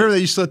 I remember they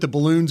used to let the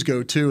balloons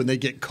go too, and they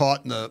get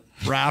caught in the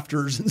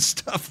rafters and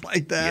stuff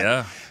like that.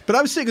 Yeah. But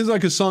I was thinking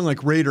like a song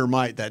like Raider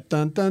Might, that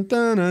dun dun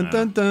dun dun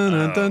dun dun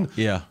dun dun.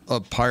 Yeah. A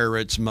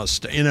pirate's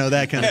mustang,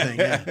 that kind of thing.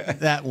 Yeah.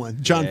 That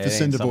one, John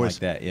Facenda voice.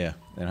 Like that. Yeah,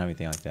 they don't have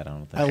anything like that. I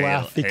don't think. I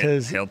laugh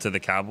because Hail to the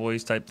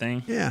Cowboys type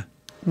thing. Yeah.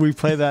 We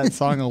play that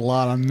song a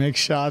lot on mix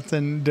shots,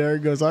 and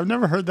Derek goes, "I've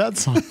never heard that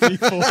song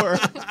before."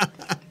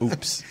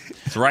 Oops.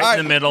 It's right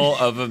in the middle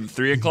of a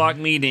 3:00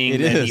 meeting.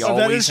 It is. He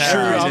always that is true.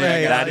 has it.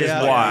 Okay, That is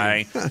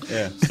why.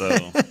 Yeah.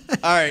 So,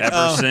 All right.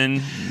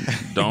 Everson,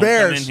 don't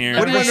Bears. come in here.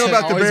 What do you know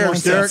about the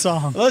Bears, Derek?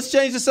 Let's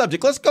change the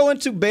subject. Let's go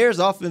into Bears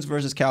offense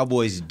versus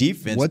Cowboys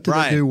defense. What do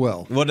they do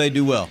well? What do they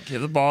do well?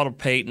 Give the ball to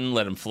Peyton.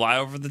 Let him fly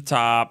over the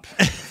top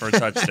for a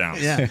touchdown.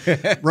 Yeah.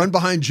 Run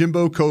behind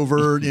Jimbo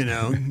Covert,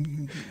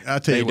 I'll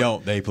tell you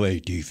what. They play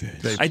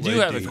defense. I do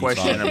have a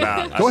question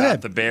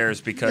about the Bears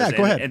because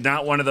go ahead. And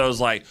not one of those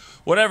like,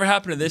 whatever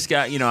happened to this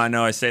guy? I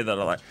know I say that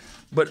a lot.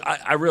 But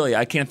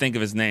I can't think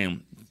of his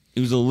name.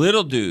 He was a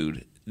little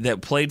dude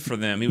that played for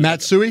them. He was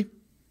Matsui?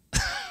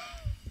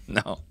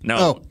 No.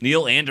 Oh.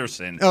 Neil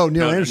Anderson. Oh,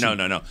 Neil Anderson.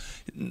 No.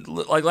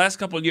 Like last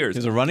couple of years. He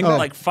was a running back?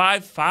 Like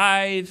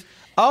 5'5".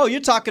 Oh,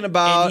 you're talking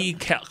about. And he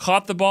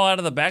caught the ball out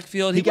of the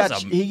backfield. He's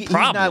He's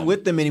not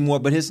with them anymore,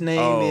 but his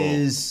name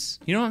is.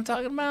 You know what I'm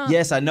talking about?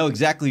 Yes, I know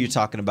exactly what you're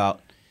talking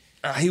about.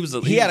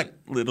 He had a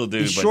little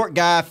dude. He's short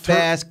guy,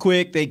 fast,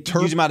 quick. They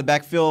use him out of the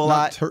backfield a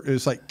lot. It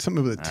was like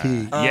something with a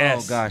T.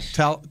 Yes.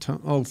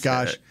 Oh,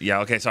 gosh. Yeah,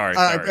 okay, sorry.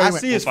 Anyway, I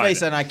see his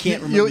face and I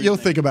can't remember. You'll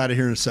think about it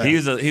here in a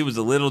second. He was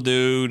a little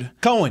dude.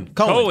 Cohen.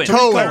 Cohen.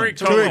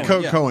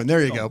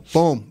 There you go.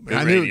 Boom. Good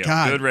I radio. knew.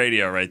 God. Good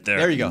radio right there.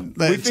 There you go.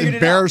 It's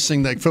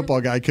embarrassing that football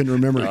guy couldn't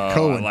remember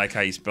Cohen. I like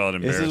how you spelled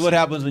embarrassing. This is what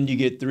happens when you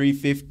get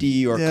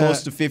 350 or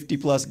close to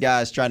 50-plus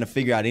guys trying to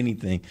figure out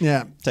anything.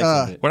 Yeah. Takes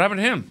a bit. What happened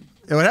to him?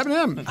 What happened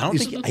to him? I don't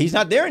think he's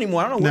not there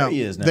anymore. I don't know where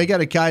he is now. They got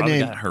a guy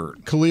named got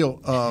hurt.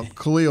 Khalil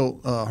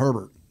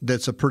Herbert.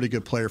 That's a pretty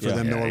good player for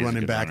them. They're a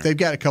running back. They've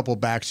got a couple of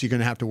backs you're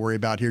going to have to worry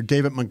about here.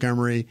 David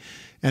Montgomery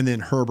and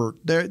then Herbert.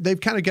 They've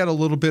kind of got a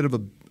little bit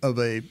of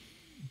a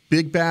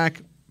big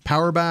back,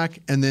 power back,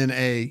 and then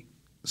a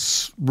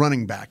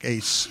running back, a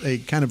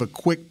kind of a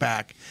quick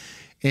back.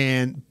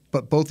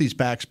 But both these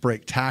backs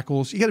break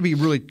tackles. You got to be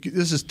really.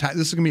 This is going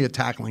to be a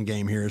tackling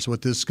game here. Is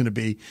what this is going to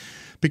be,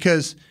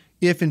 because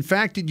if in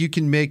fact you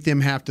can make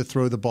them have to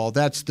throw the ball,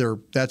 that's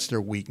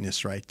their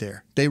weakness right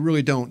there. They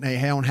really don't. They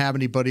don't have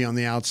anybody on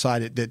the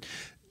outside that.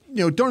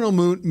 Darnell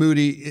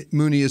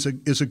Mooney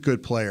is a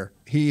good player.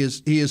 He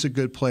is a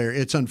good player.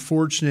 It's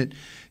unfortunate.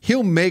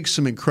 He'll make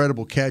some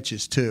incredible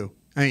catches too.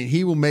 I mean,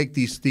 he will make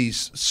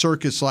these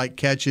circus-like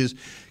catches,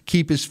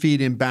 keep his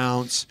feet in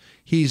bounds.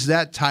 He's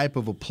that type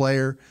of a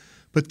player.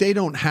 But they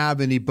don't have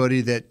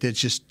anybody that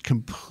just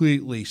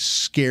completely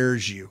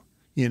scares you.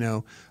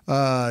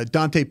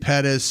 Dante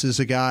Pettis is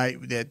a guy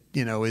that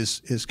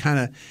is kind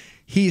of.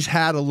 He's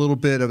had a little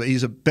bit of.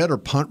 He's a better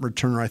punt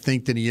returner, I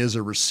think, than he is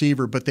a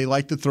receiver. But they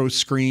like to throw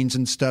screens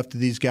and stuff to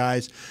these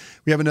guys.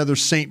 We have another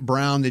St.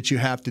 Brown that you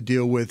have to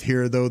deal with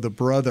here, though. The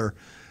brother,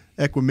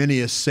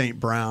 Equiminius St.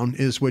 Brown,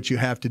 is what you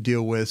have to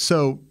deal with.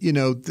 So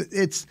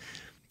it's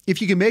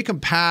if you can make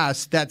them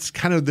pass, that's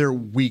kind of their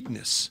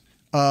weakness.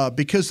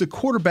 Because the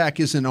quarterback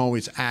isn't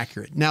always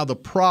accurate. Now, the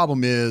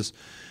problem is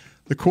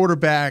the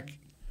quarterback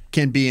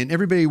can be, and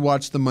everybody who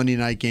watched the Monday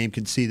night game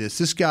can see this.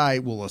 This guy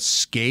will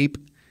escape.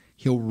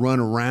 He'll run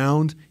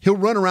around. He'll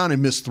run around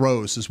and miss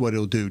throws is what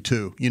he'll do,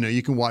 too.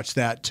 You can watch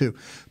that, too.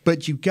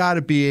 But you've got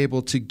to be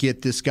able to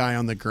get this guy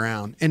on the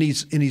ground. And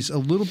he's a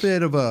little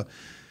bit of a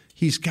 –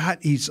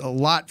 he's a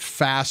lot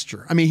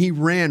faster. I mean, he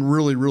ran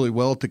really, really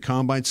well at the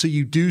combine. So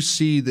you do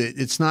see that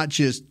it's not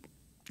just –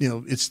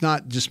 it's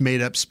not just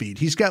made up speed.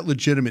 He's got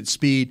legitimate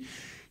speed.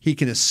 He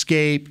can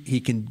escape.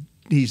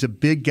 He's a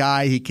big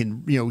guy. He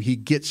can, he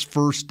gets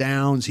first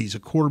downs. He's a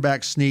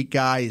quarterback sneak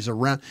guy. He's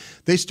around.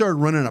 They started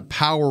running a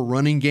power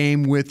running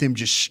game with him,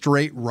 just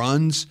straight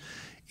runs.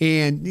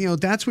 And,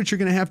 that's what you're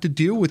going to have to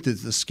deal with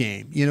this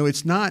game.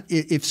 It's not,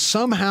 if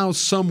somehow,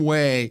 some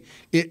way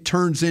it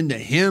turns into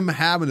him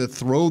having to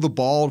throw the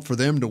ball for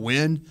them to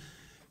win,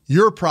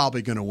 you're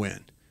probably going to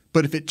win.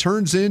 But if it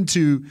turns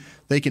into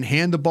they can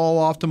hand the ball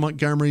off to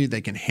Montgomery,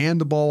 they can hand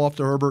the ball off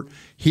to Herbert,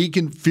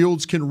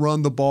 Fields can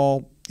run the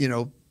ball,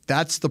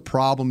 that's the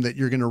problem that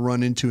you're going to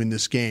run into in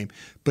this game.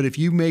 But if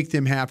you make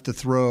them have to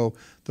throw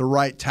the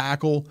right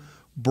tackle,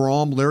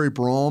 Larry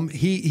Braum,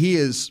 he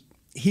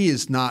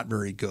is not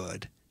very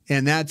good.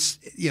 And that's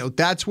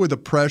where the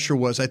pressure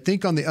was. I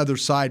think on the other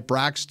side,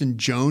 Braxton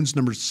Jones,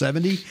 number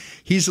 70,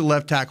 he's a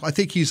left tackle. I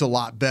think he's a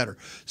lot better.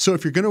 So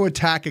if you're going to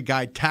attack a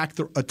guy,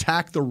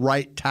 attack the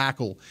right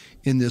tackle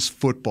in this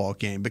football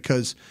game,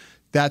 because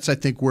that's, I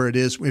think, where it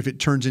is if it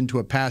turns into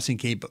a passing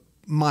game. But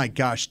my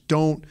gosh,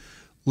 don't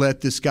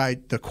let this guy,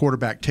 the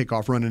quarterback, take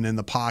off running in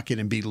the pocket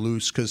and be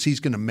loose, because he's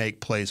going to make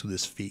plays with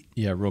his feet.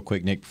 Yeah, real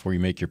quick, Nick, before you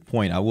make your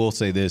point, I will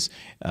say this.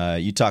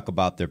 You talk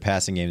about their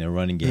passing game and their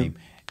running game.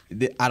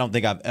 I don't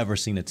think I've ever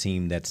seen a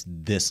team that's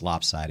this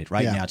lopsided.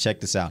 Right Yeah. now, check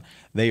this out.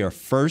 They are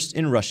first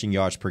in rushing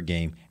yards per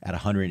game at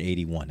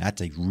 181.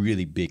 That's a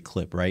really big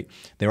clip, right?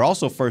 They're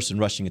also first in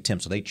rushing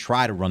attempts, so they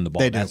try to run the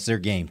ball. They do. That's their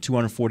game.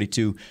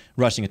 242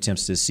 rushing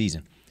attempts this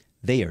season.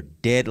 They are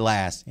dead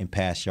last in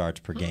pass yards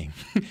per game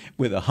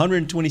with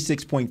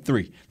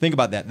 126.3. Think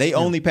about that. They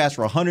only pass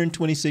for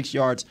 126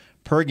 yards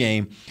per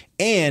game,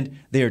 and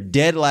they are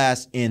dead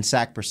last in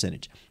sack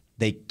percentage.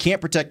 They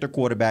can't protect their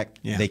quarterback.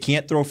 Yeah. They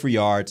can't throw for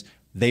yards.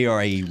 They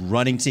are a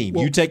running team.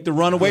 You take the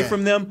run away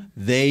from them,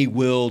 they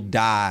will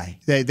die.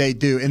 They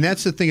do. And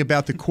that's the thing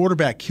about the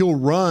quarterback. He'll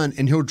run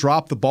and he'll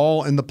drop the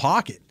ball in the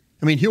pocket.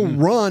 I mean, he'll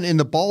run and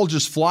the ball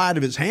just fly out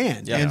of his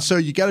hand. Yeah. And so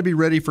you got to be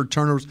ready for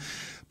turnovers.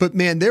 But,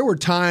 man, there were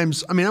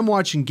times, I mean, I'm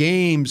watching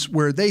games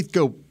where they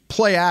go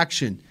play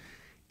action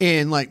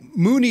and, like,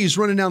 Mooney's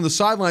running down the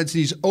sidelines and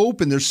he's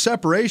open. There's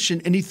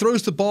separation, and he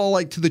throws the ball,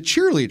 like, to the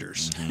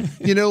cheerleaders.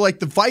 You know, like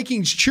the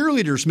Vikings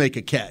cheerleaders make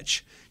a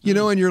catch. You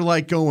know, and you're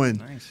like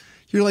going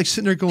 – You're like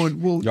sitting there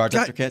going, well, yards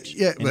after catch.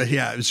 Yeah, but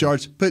yeah, it was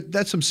yards. But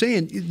that's what I'm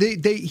saying.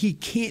 He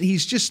can't.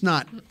 He's just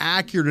not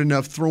accurate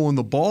enough throwing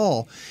the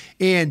ball.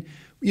 And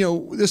you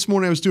know, this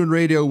morning I was doing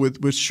radio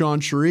with Sean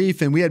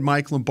Sharif, and we had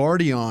Mike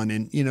Lombardi on,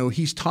 and you know,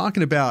 he's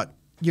talking about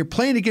you're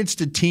playing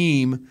against a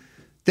team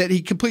that he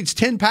completes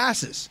 10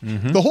 passes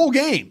the whole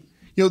game.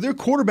 You know, their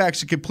quarterbacks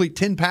that complete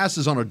 10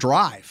 passes on a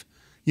drive.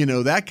 You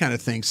know, that kind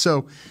of thing.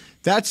 So.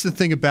 That's the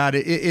thing about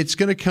it. It's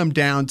going to come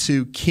down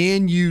to,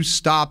 can you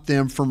stop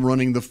them from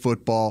running the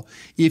football?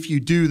 If you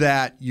do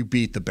that, you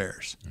beat the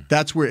Bears.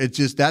 That's where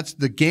that's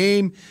the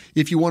game.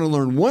 If you want to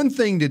learn one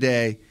thing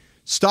today,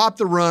 stop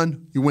the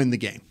run, you win the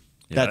game.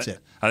 Yeah, That's it.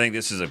 I think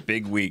this is a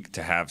big week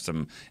to have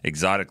some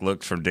exotic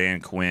looks from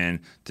Dan Quinn,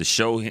 to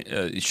show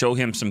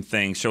him some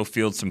things, show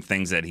Fields some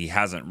things that he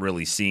hasn't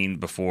really seen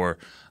before.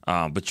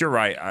 But you're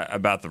right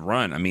about the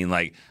run. I mean,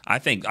 like I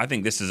think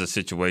this is a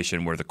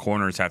situation where the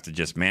corners have to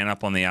just man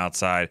up on the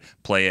outside,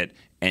 play it,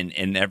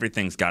 and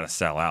everything's got to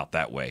sell out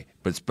that way.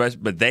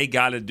 But they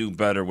got to do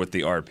better with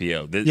the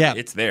RPO.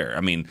 It's there.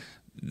 I mean,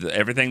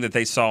 everything that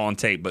they saw on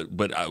tape.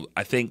 But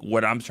I think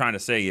what I'm trying to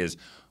say is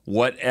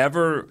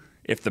whatever.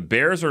 If the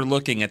Bears are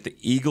looking at the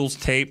Eagles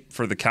tape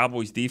for the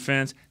Cowboys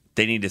defense,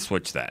 they need to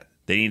switch that.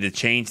 They need to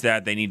change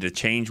that. They need to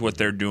change what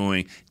they're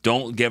doing.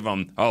 Don't give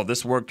them,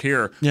 this worked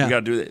here. Yeah. We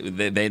got to do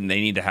it. They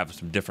need to have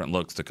some different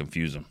looks to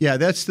confuse them. Yeah,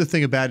 that's the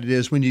thing about it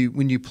is when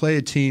you play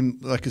a team,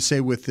 like I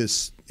say, with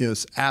this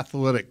this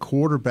athletic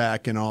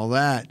quarterback and all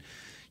that,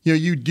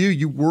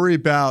 you worry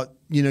about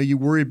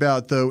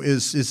though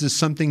is this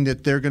something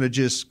that they're going to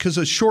just, because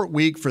a short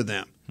week for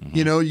them.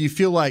 Mm-hmm. You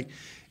feel like.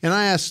 And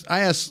I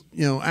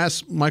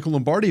asked Michael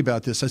Lombardi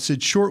about this. I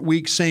said, short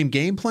week, same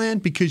game plan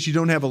because you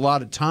don't have a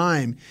lot of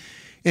time.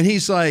 And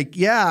he's like,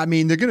 yeah, I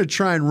mean, they're going to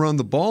try and run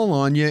the ball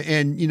on you.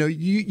 And,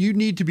 you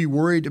need to be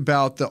worried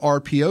about the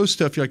RPO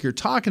stuff like you're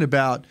talking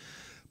about,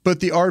 but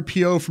the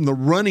RPO from the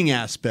running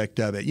aspect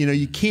of it.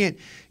 You can't,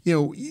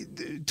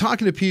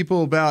 talking to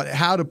people about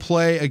how to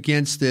play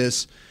against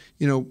this,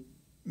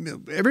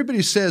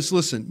 everybody says,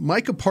 listen,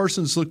 Micah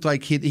Parsons looked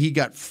like he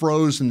got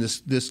frozen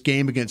this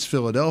game against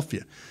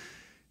Philadelphia.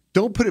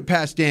 Don't put it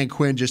past Dan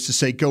Quinn just to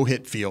say, go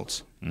hit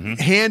Fields. Mm-hmm.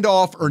 Hand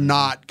off or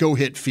not, go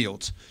hit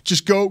Fields.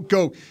 Just go.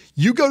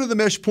 You go to the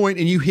mesh point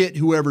and you hit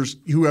whoever's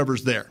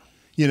there.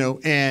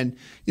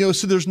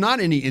 So there's not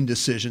any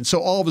indecision.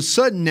 So all of a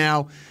sudden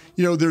now,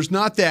 there's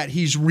not that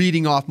he's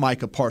reading off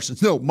Micah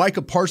Parsons. No,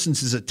 Micah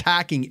Parsons is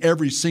attacking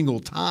every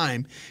single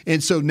time.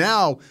 And so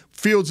now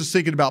Fields is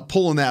thinking about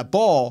pulling that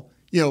ball.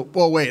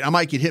 Wait, I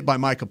might get hit by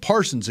Micah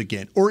Parsons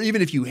again. Or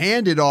even if you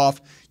hand it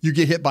off, you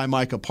get hit by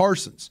Micah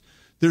Parsons.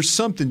 There's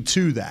something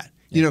to that.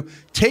 Yeah.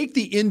 Take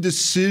the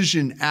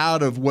indecision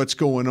out of what's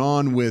going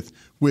on with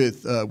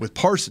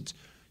Parsons.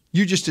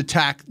 You just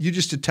attack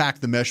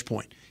the mesh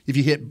point. If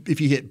you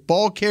hit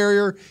ball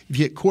carrier, if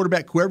you hit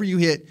quarterback, whoever you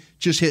hit,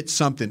 just hit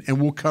something,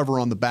 and we'll cover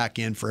on the back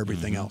end for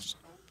everything else.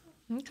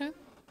 Okay.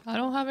 I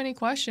don't have any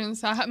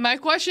questions. My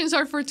questions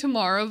are for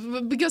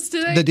tomorrow because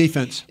today the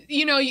defense.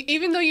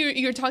 Even though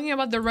you're talking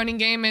about the running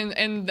game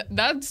and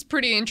that's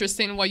pretty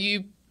interesting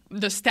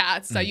the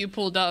stats that you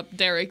pulled up,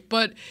 Derek,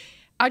 but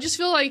I just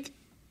feel like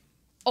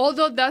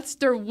although that's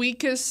their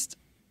weakest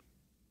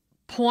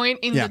point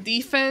in the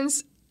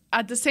defense,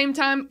 at the same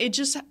time,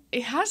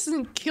 it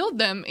hasn't killed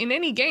them in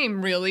any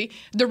game, really.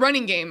 The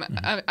running game,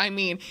 I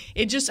mean.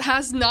 It just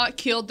has not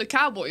killed the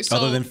Cowboys. So.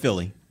 Other than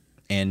Philly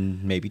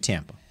and maybe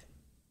Tampa.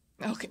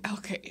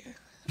 Okay.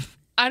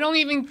 I don't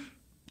even...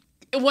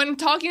 When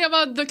talking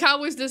about the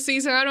Cowboys this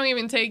season, I don't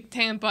even take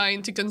Tampa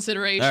into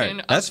consideration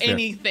of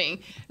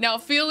anything. Now,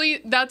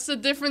 Philly, that's a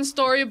different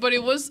story, but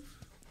it was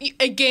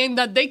a game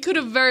that they could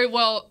have very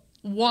well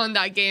won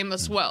that game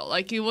as well.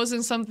 Like, it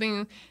wasn't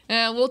something...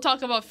 we'll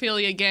talk about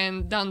Philly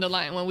again down the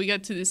line when we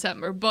get to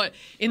December. But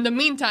in the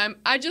meantime,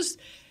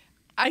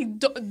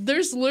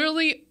 there's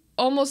literally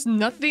almost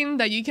nothing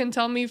that you can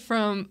tell me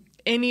from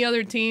any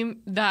other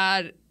team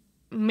that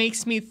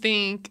makes me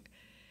think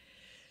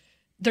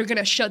they're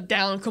going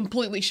to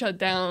completely shut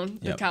down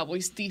the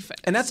Cowboys defense.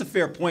 And that's a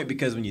fair point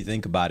because when you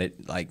think about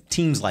it, like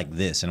teams like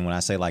this, and when I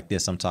say like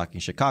this, I'm talking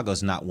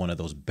Chicago's not one of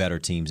those better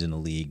teams in the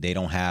league. They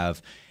don't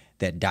have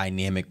that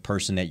dynamic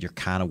person that you're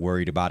kind of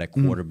worried about at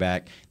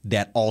quarterback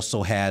that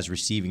also has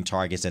receiving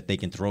targets that they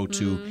can throw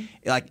to.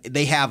 Like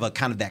they have a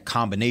kind of that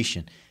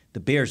combination. The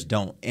Bears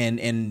don't.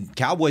 And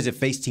Cowboys have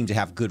faced teams that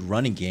have good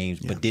running games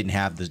but didn't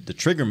have the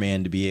trigger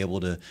man to be able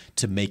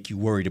to make you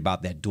worried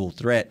about that dual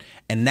threat.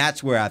 And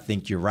that's where I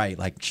think you're right.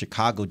 Like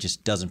Chicago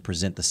just doesn't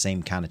present the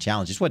same kind of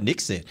challenge. It's what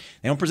Nick said.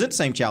 They don't present the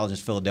same challenge as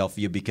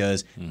Philadelphia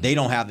because they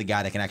don't have the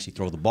guy that can actually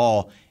throw the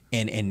ball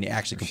and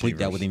actually complete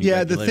that with any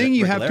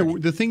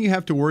the thing you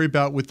have to worry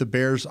about with the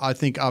Bears, I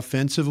think,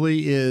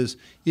 offensively is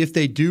if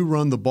they do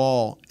run the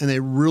ball and they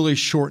really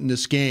shorten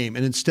this game,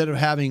 and instead of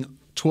having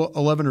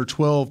 11 or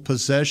 12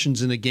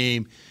 possessions in a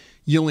game,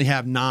 you only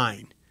have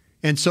 9.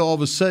 And so all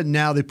of a sudden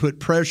now they put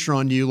pressure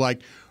on you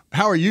like,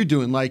 how are you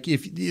doing? Like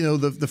if,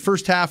 the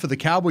first half of the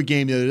Cowboy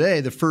game the other day,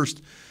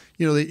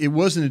 it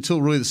wasn't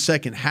until really the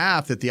second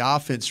half that the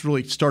offense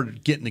really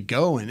started getting it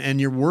going.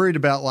 And you're worried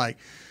about like,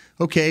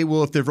 okay,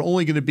 well, if there are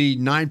only going to be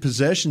 9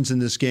 possessions in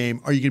this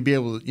game, are you going to be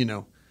able to, you're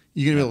going to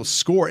be able to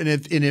score? And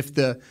if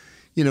the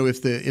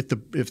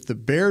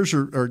Bears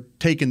are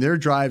taking their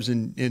drives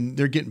and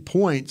they're getting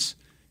points,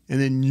 and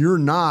then you're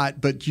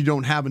not, but you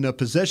don't have enough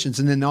possessions,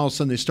 and then all of a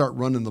sudden they start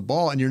running the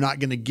ball, and you're not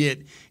going to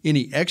get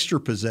any extra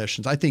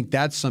possessions. I think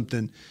that's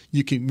something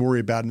you can worry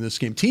about in this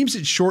game. Teams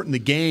that shorten the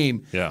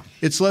game,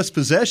 it's less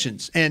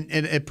possessions, and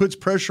it puts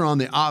pressure on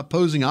the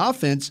opposing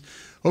offense.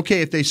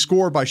 Okay, if they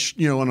score by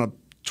on a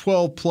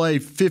 12-play,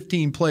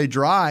 15-play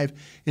drive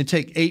and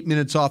take 8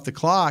 minutes off the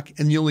clock,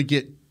 and you only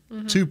get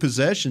 2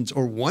 possessions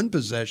or 1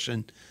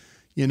 possession,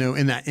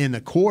 in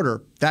the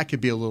quarter, that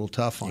could be a little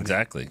tough on you.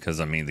 Exactly, because,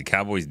 the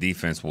Cowboys'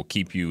 defense will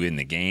keep you in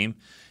the game,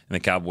 and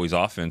the Cowboys'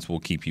 offense will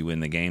keep you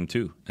in the game,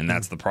 too. And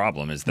that's the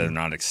problem, is they're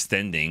not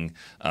extending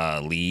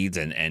leads,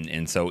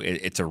 and so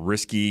it's a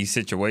risky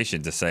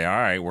situation to say, all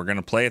right, we're going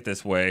to play it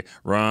this way,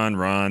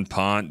 run,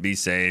 punt, be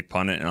safe,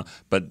 punt it.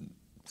 But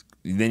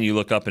then you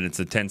look up and it's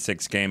a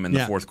 10-6 game in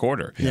the fourth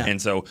quarter. Yeah. And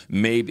so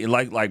maybe,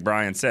 like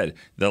Brian said,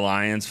 the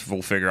Lions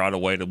will figure out a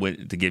way to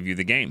give you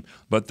the game.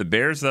 But the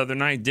Bears the other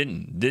night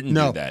didn't do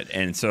that.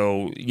 And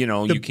so, you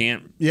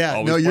can't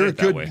always play it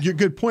that way. You're a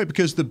good point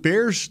because the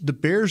Bears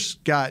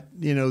got,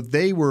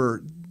 they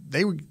were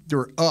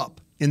up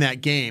in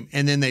that game,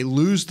 and then they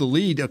lose the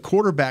lead. A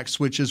quarterback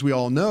switch, as we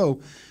all know,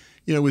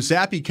 with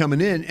Zappe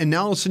coming in, and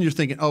now all of a sudden you're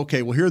thinking,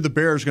 okay, well, here the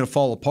Bears are going to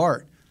fall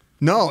apart.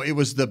 No, it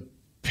was the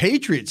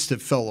Patriots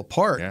that fell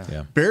apart.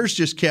 Yeah. Bears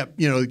just kept,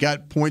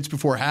 got points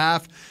before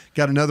half,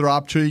 got another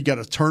opportunity, got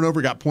a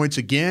turnover, got points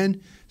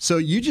again. So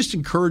you just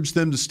encourage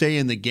them to stay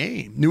in the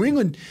game. New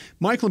England,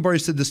 Mike Lombardi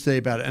said this today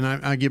about it, and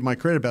I give my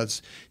credit about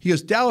this. He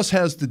goes, Dallas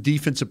has the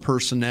defensive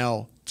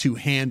personnel to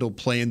handle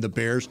playing the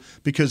Bears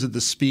because of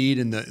the speed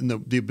and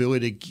the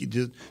ability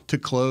to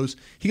close.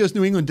 He goes,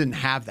 New England didn't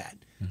have that.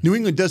 New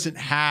England doesn't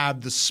have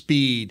the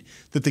speed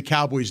that the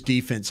Cowboys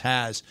defense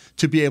has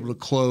to be able to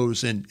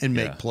close and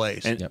make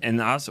plays.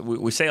 And also,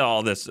 we say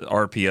all this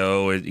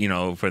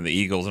RPO, for the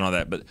Eagles and all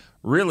that, but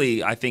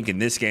really, I think in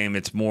this game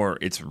it's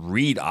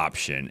read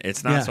option.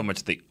 It's not so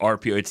much the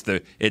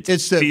RPO.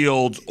 It's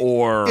fields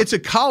or it's a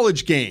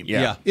college game.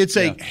 Yeah. It's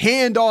a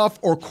handoff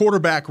or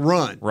quarterback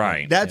run.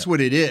 Right. That's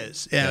what it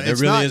is. There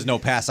really is no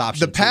pass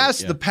option. The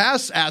pass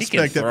aspect. He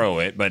can throw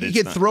it, but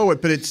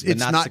it's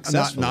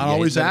not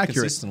always accurate.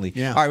 Consistently.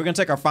 Yeah. All right, we're going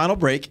to take our final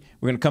break.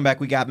 We're going to come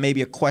back. We got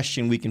maybe a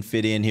question we can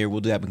fit in here.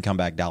 We'll do that when we come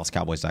back.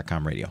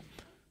 DallasCowboys.com radio.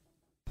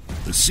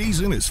 The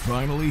season is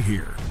finally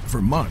here.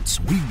 For months,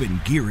 we've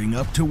been gearing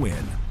up to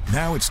win.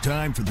 Now it's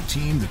time for the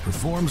team that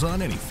performs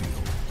on any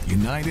field,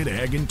 United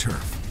Ag and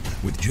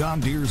Turf. With John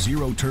Deere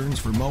Zero Turns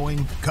for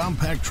mowing,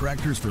 compact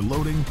tractors for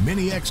loading,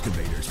 mini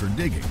excavators for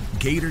digging,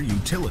 Gator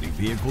utility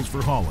vehicles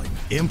for hauling,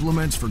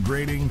 implements for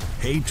grading,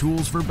 hay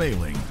tools for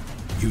baling.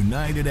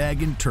 United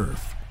Ag and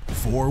Turf,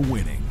 for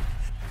winning.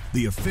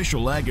 The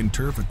official Ag and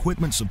Turf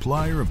equipment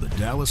supplier of the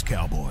Dallas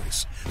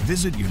Cowboys.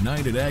 Visit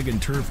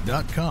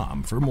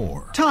UnitedAgAndTurf.com for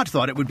more. Todd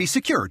thought it would be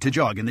secure to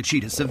jog in the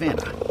cheetah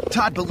savanna.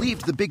 Todd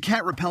believed the big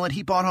cat repellent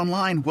he bought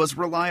online was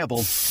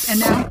reliable.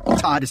 And now,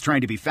 Todd is trying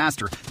to be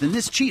faster than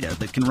this cheetah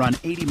that can run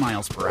 80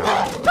 miles per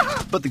hour.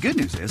 But the good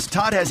news is,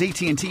 Todd has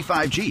AT&T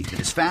 5G that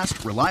is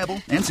fast,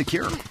 reliable, and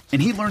secure.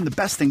 And he learned the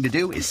best thing to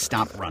do is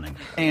stop running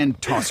and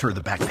toss her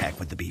the backpack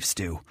with the beef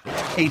stew.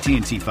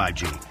 AT&T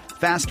 5G.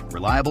 Fast,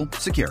 reliable,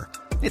 secure.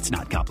 It's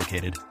not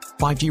complicated.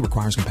 5G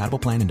requires compatible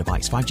plan and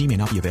device. 5G may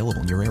not be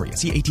available in your area.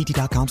 See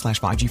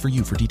att.com/5G for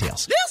you for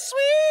details. This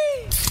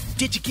week!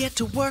 Did you get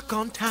to work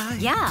on time?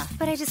 Yeah,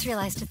 but I just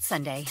realized it's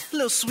Sunday.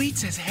 Little Sweet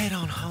says head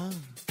on home.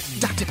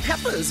 Dr.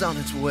 Pepper's on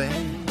its way.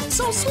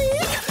 So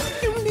sweet,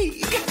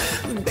 unique.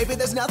 Baby,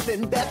 there's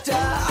nothing better.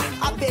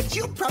 I bet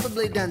you've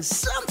probably done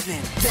something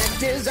that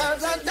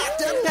deserves a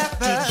Dr.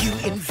 Pepper. Did you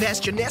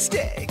invest your nest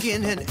egg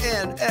in an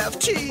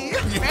NFT?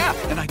 Yeah,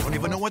 and I don't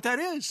even know what that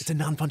is. It's a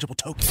non-fungible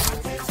token.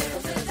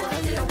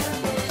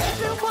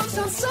 Everyone's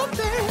on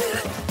something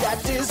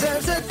that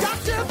deserves a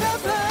Dr.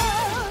 Pepper.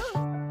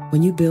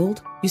 When you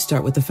build, you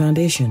start with the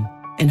foundation.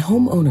 And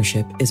home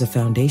ownership is a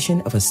foundation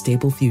of a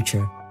stable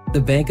future.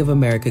 The Bank of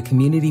America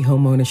Community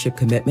Homeownership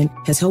Commitment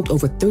has helped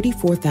over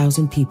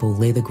 34,000 people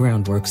lay the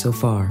groundwork so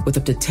far, with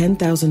up to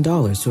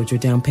 $10,000 towards your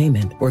down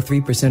payment or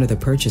 3% of the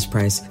purchase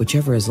price,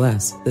 whichever is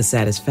less. The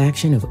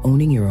satisfaction of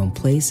owning your own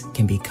place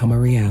can become a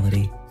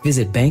reality.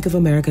 Visit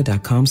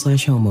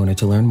bankofamerica.com/homeowner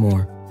to learn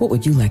more. What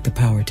would you like the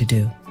power to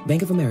do?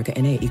 Bank of America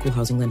N.A. Equal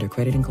Housing Lender.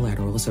 Credit and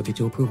collateral is subject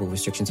to approval.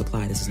 Restrictions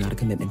apply. This is not a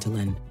commitment to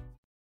lend.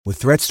 With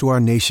threats to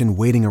our nation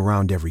waiting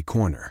around every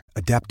corner,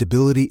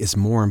 adaptability is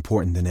more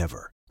important than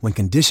ever. When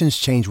conditions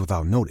change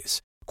without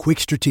notice, quick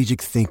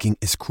strategic thinking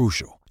is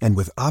crucial. And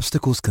with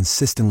obstacles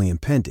consistently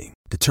impending,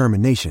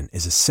 determination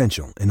is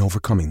essential in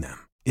overcoming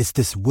them. It's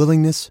this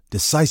willingness,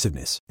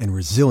 decisiveness, and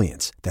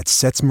resilience that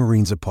sets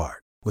Marines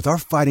apart. With our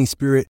fighting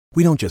spirit,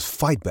 we don't just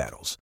fight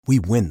battles, we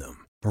win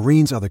them.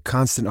 Marines are the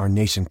constant our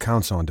nation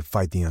counts on to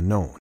fight the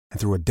unknown. And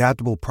through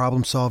adaptable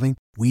problem solving,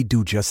 we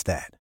do just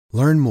that.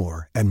 Learn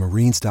more at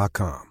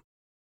Marines.com.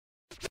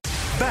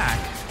 Back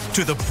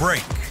to the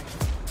break.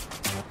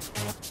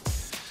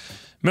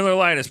 Miller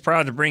Lite is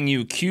proud to bring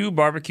you Q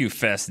Barbecue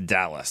Fest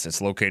Dallas. It's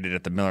located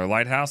at the Miller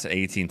Lite House at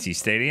AT&T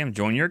Stadium.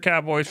 Join your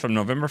Cowboys from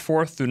November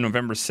 4th through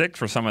November 6th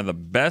for some of the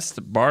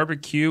best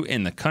barbecue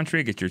in the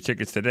country. Get your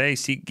tickets today.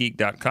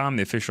 SeatGeek.com,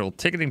 the official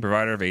ticketing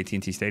provider of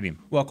AT&T Stadium.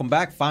 Welcome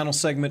back. Final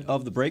segment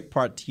of the break,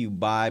 brought to you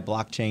by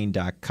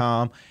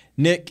Blockchain.com.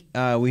 Nick,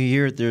 we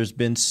hear there's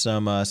been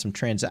some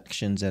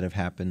transactions that have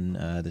happened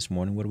this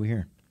morning. What do we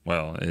hear?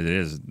 Well, it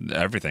is.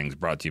 Everything's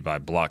brought to you by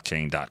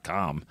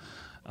Blockchain.com.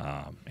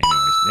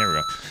 Anyways, there we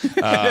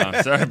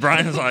go. Sorry,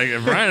 Brian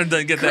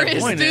doesn't get that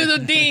point. Chris, do the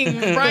ding.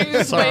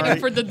 Brian's waiting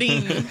for the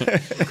ding.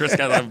 Chris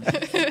got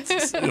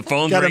the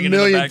phone got ringing a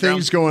million in the background.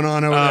 things going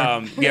on over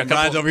there. Yeah,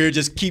 Brian's over here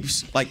just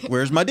keeps like,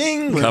 where's my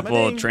ding? A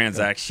couple of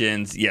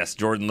transactions. Yes,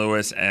 Jordan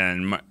Lewis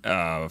and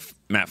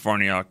Matt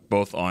Farniok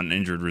both on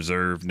injured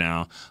reserve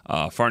now.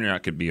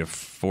 Farniok could be a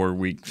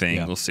 4-week thing.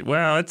 Yeah. We'll see.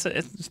 Well,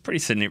 it's pretty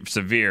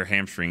severe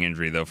hamstring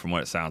injury though, from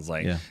what it sounds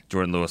like. Yeah.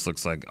 Jordan Lewis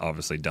looks like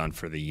obviously done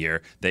for the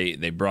year. They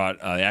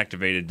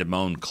activated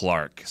Damone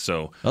Clark.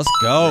 So let's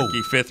go.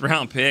 Rookie 5th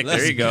round pick.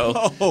 There you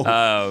go.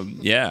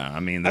 Yeah, I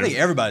mean, I think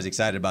everybody's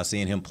excited about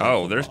seeing him play.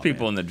 Oh, there's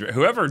people in the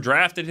whoever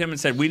drafted him and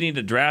said we need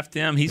to draft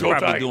him. He's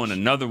probably doing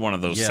another one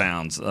of those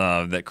sounds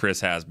that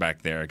Chris has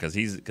back there because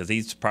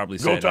he's probably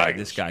said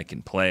this guy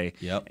can play.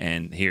 Yep.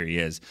 And here he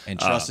is. And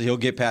trust that he'll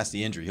get past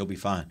the injury. He'll be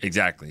fine.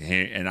 Exactly.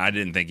 And I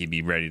didn't think he'd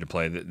be ready to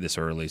play this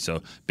early.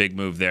 So big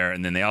move there.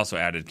 And then they also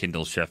added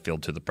Kendall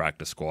Sheffield to the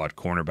practice squad,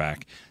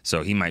 cornerback.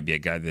 So he might be a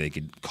guy that they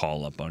could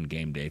call up on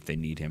game day if they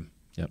need him.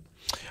 Yep.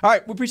 All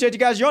right, we appreciate you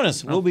guys joining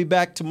us. We'll be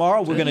back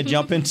tomorrow. We're going to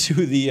jump into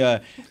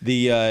the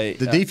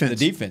defense. The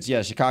defense,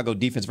 yeah, Chicago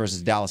defense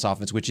versus Dallas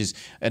offense, which is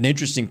an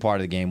interesting part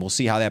of the game. We'll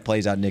see how that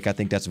plays out, Nick. I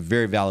think that's a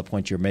very valid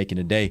point you're making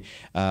today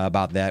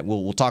about that.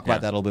 We'll talk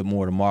about that a little bit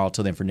more tomorrow.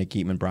 Till then, for Nick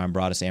Keatman, Brian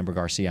Broaddus, Amber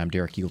Garcia, I'm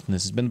Derek Eagleton.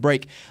 This has been The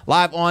Break,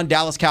 live on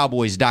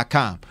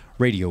DallasCowboys.com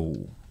radio.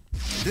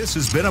 This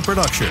has been a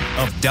production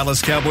of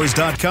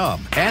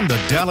DallasCowboys.com and the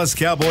Dallas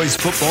Cowboys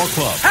Football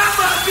Club. How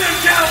about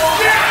this,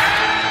 Cowboys? Yeah!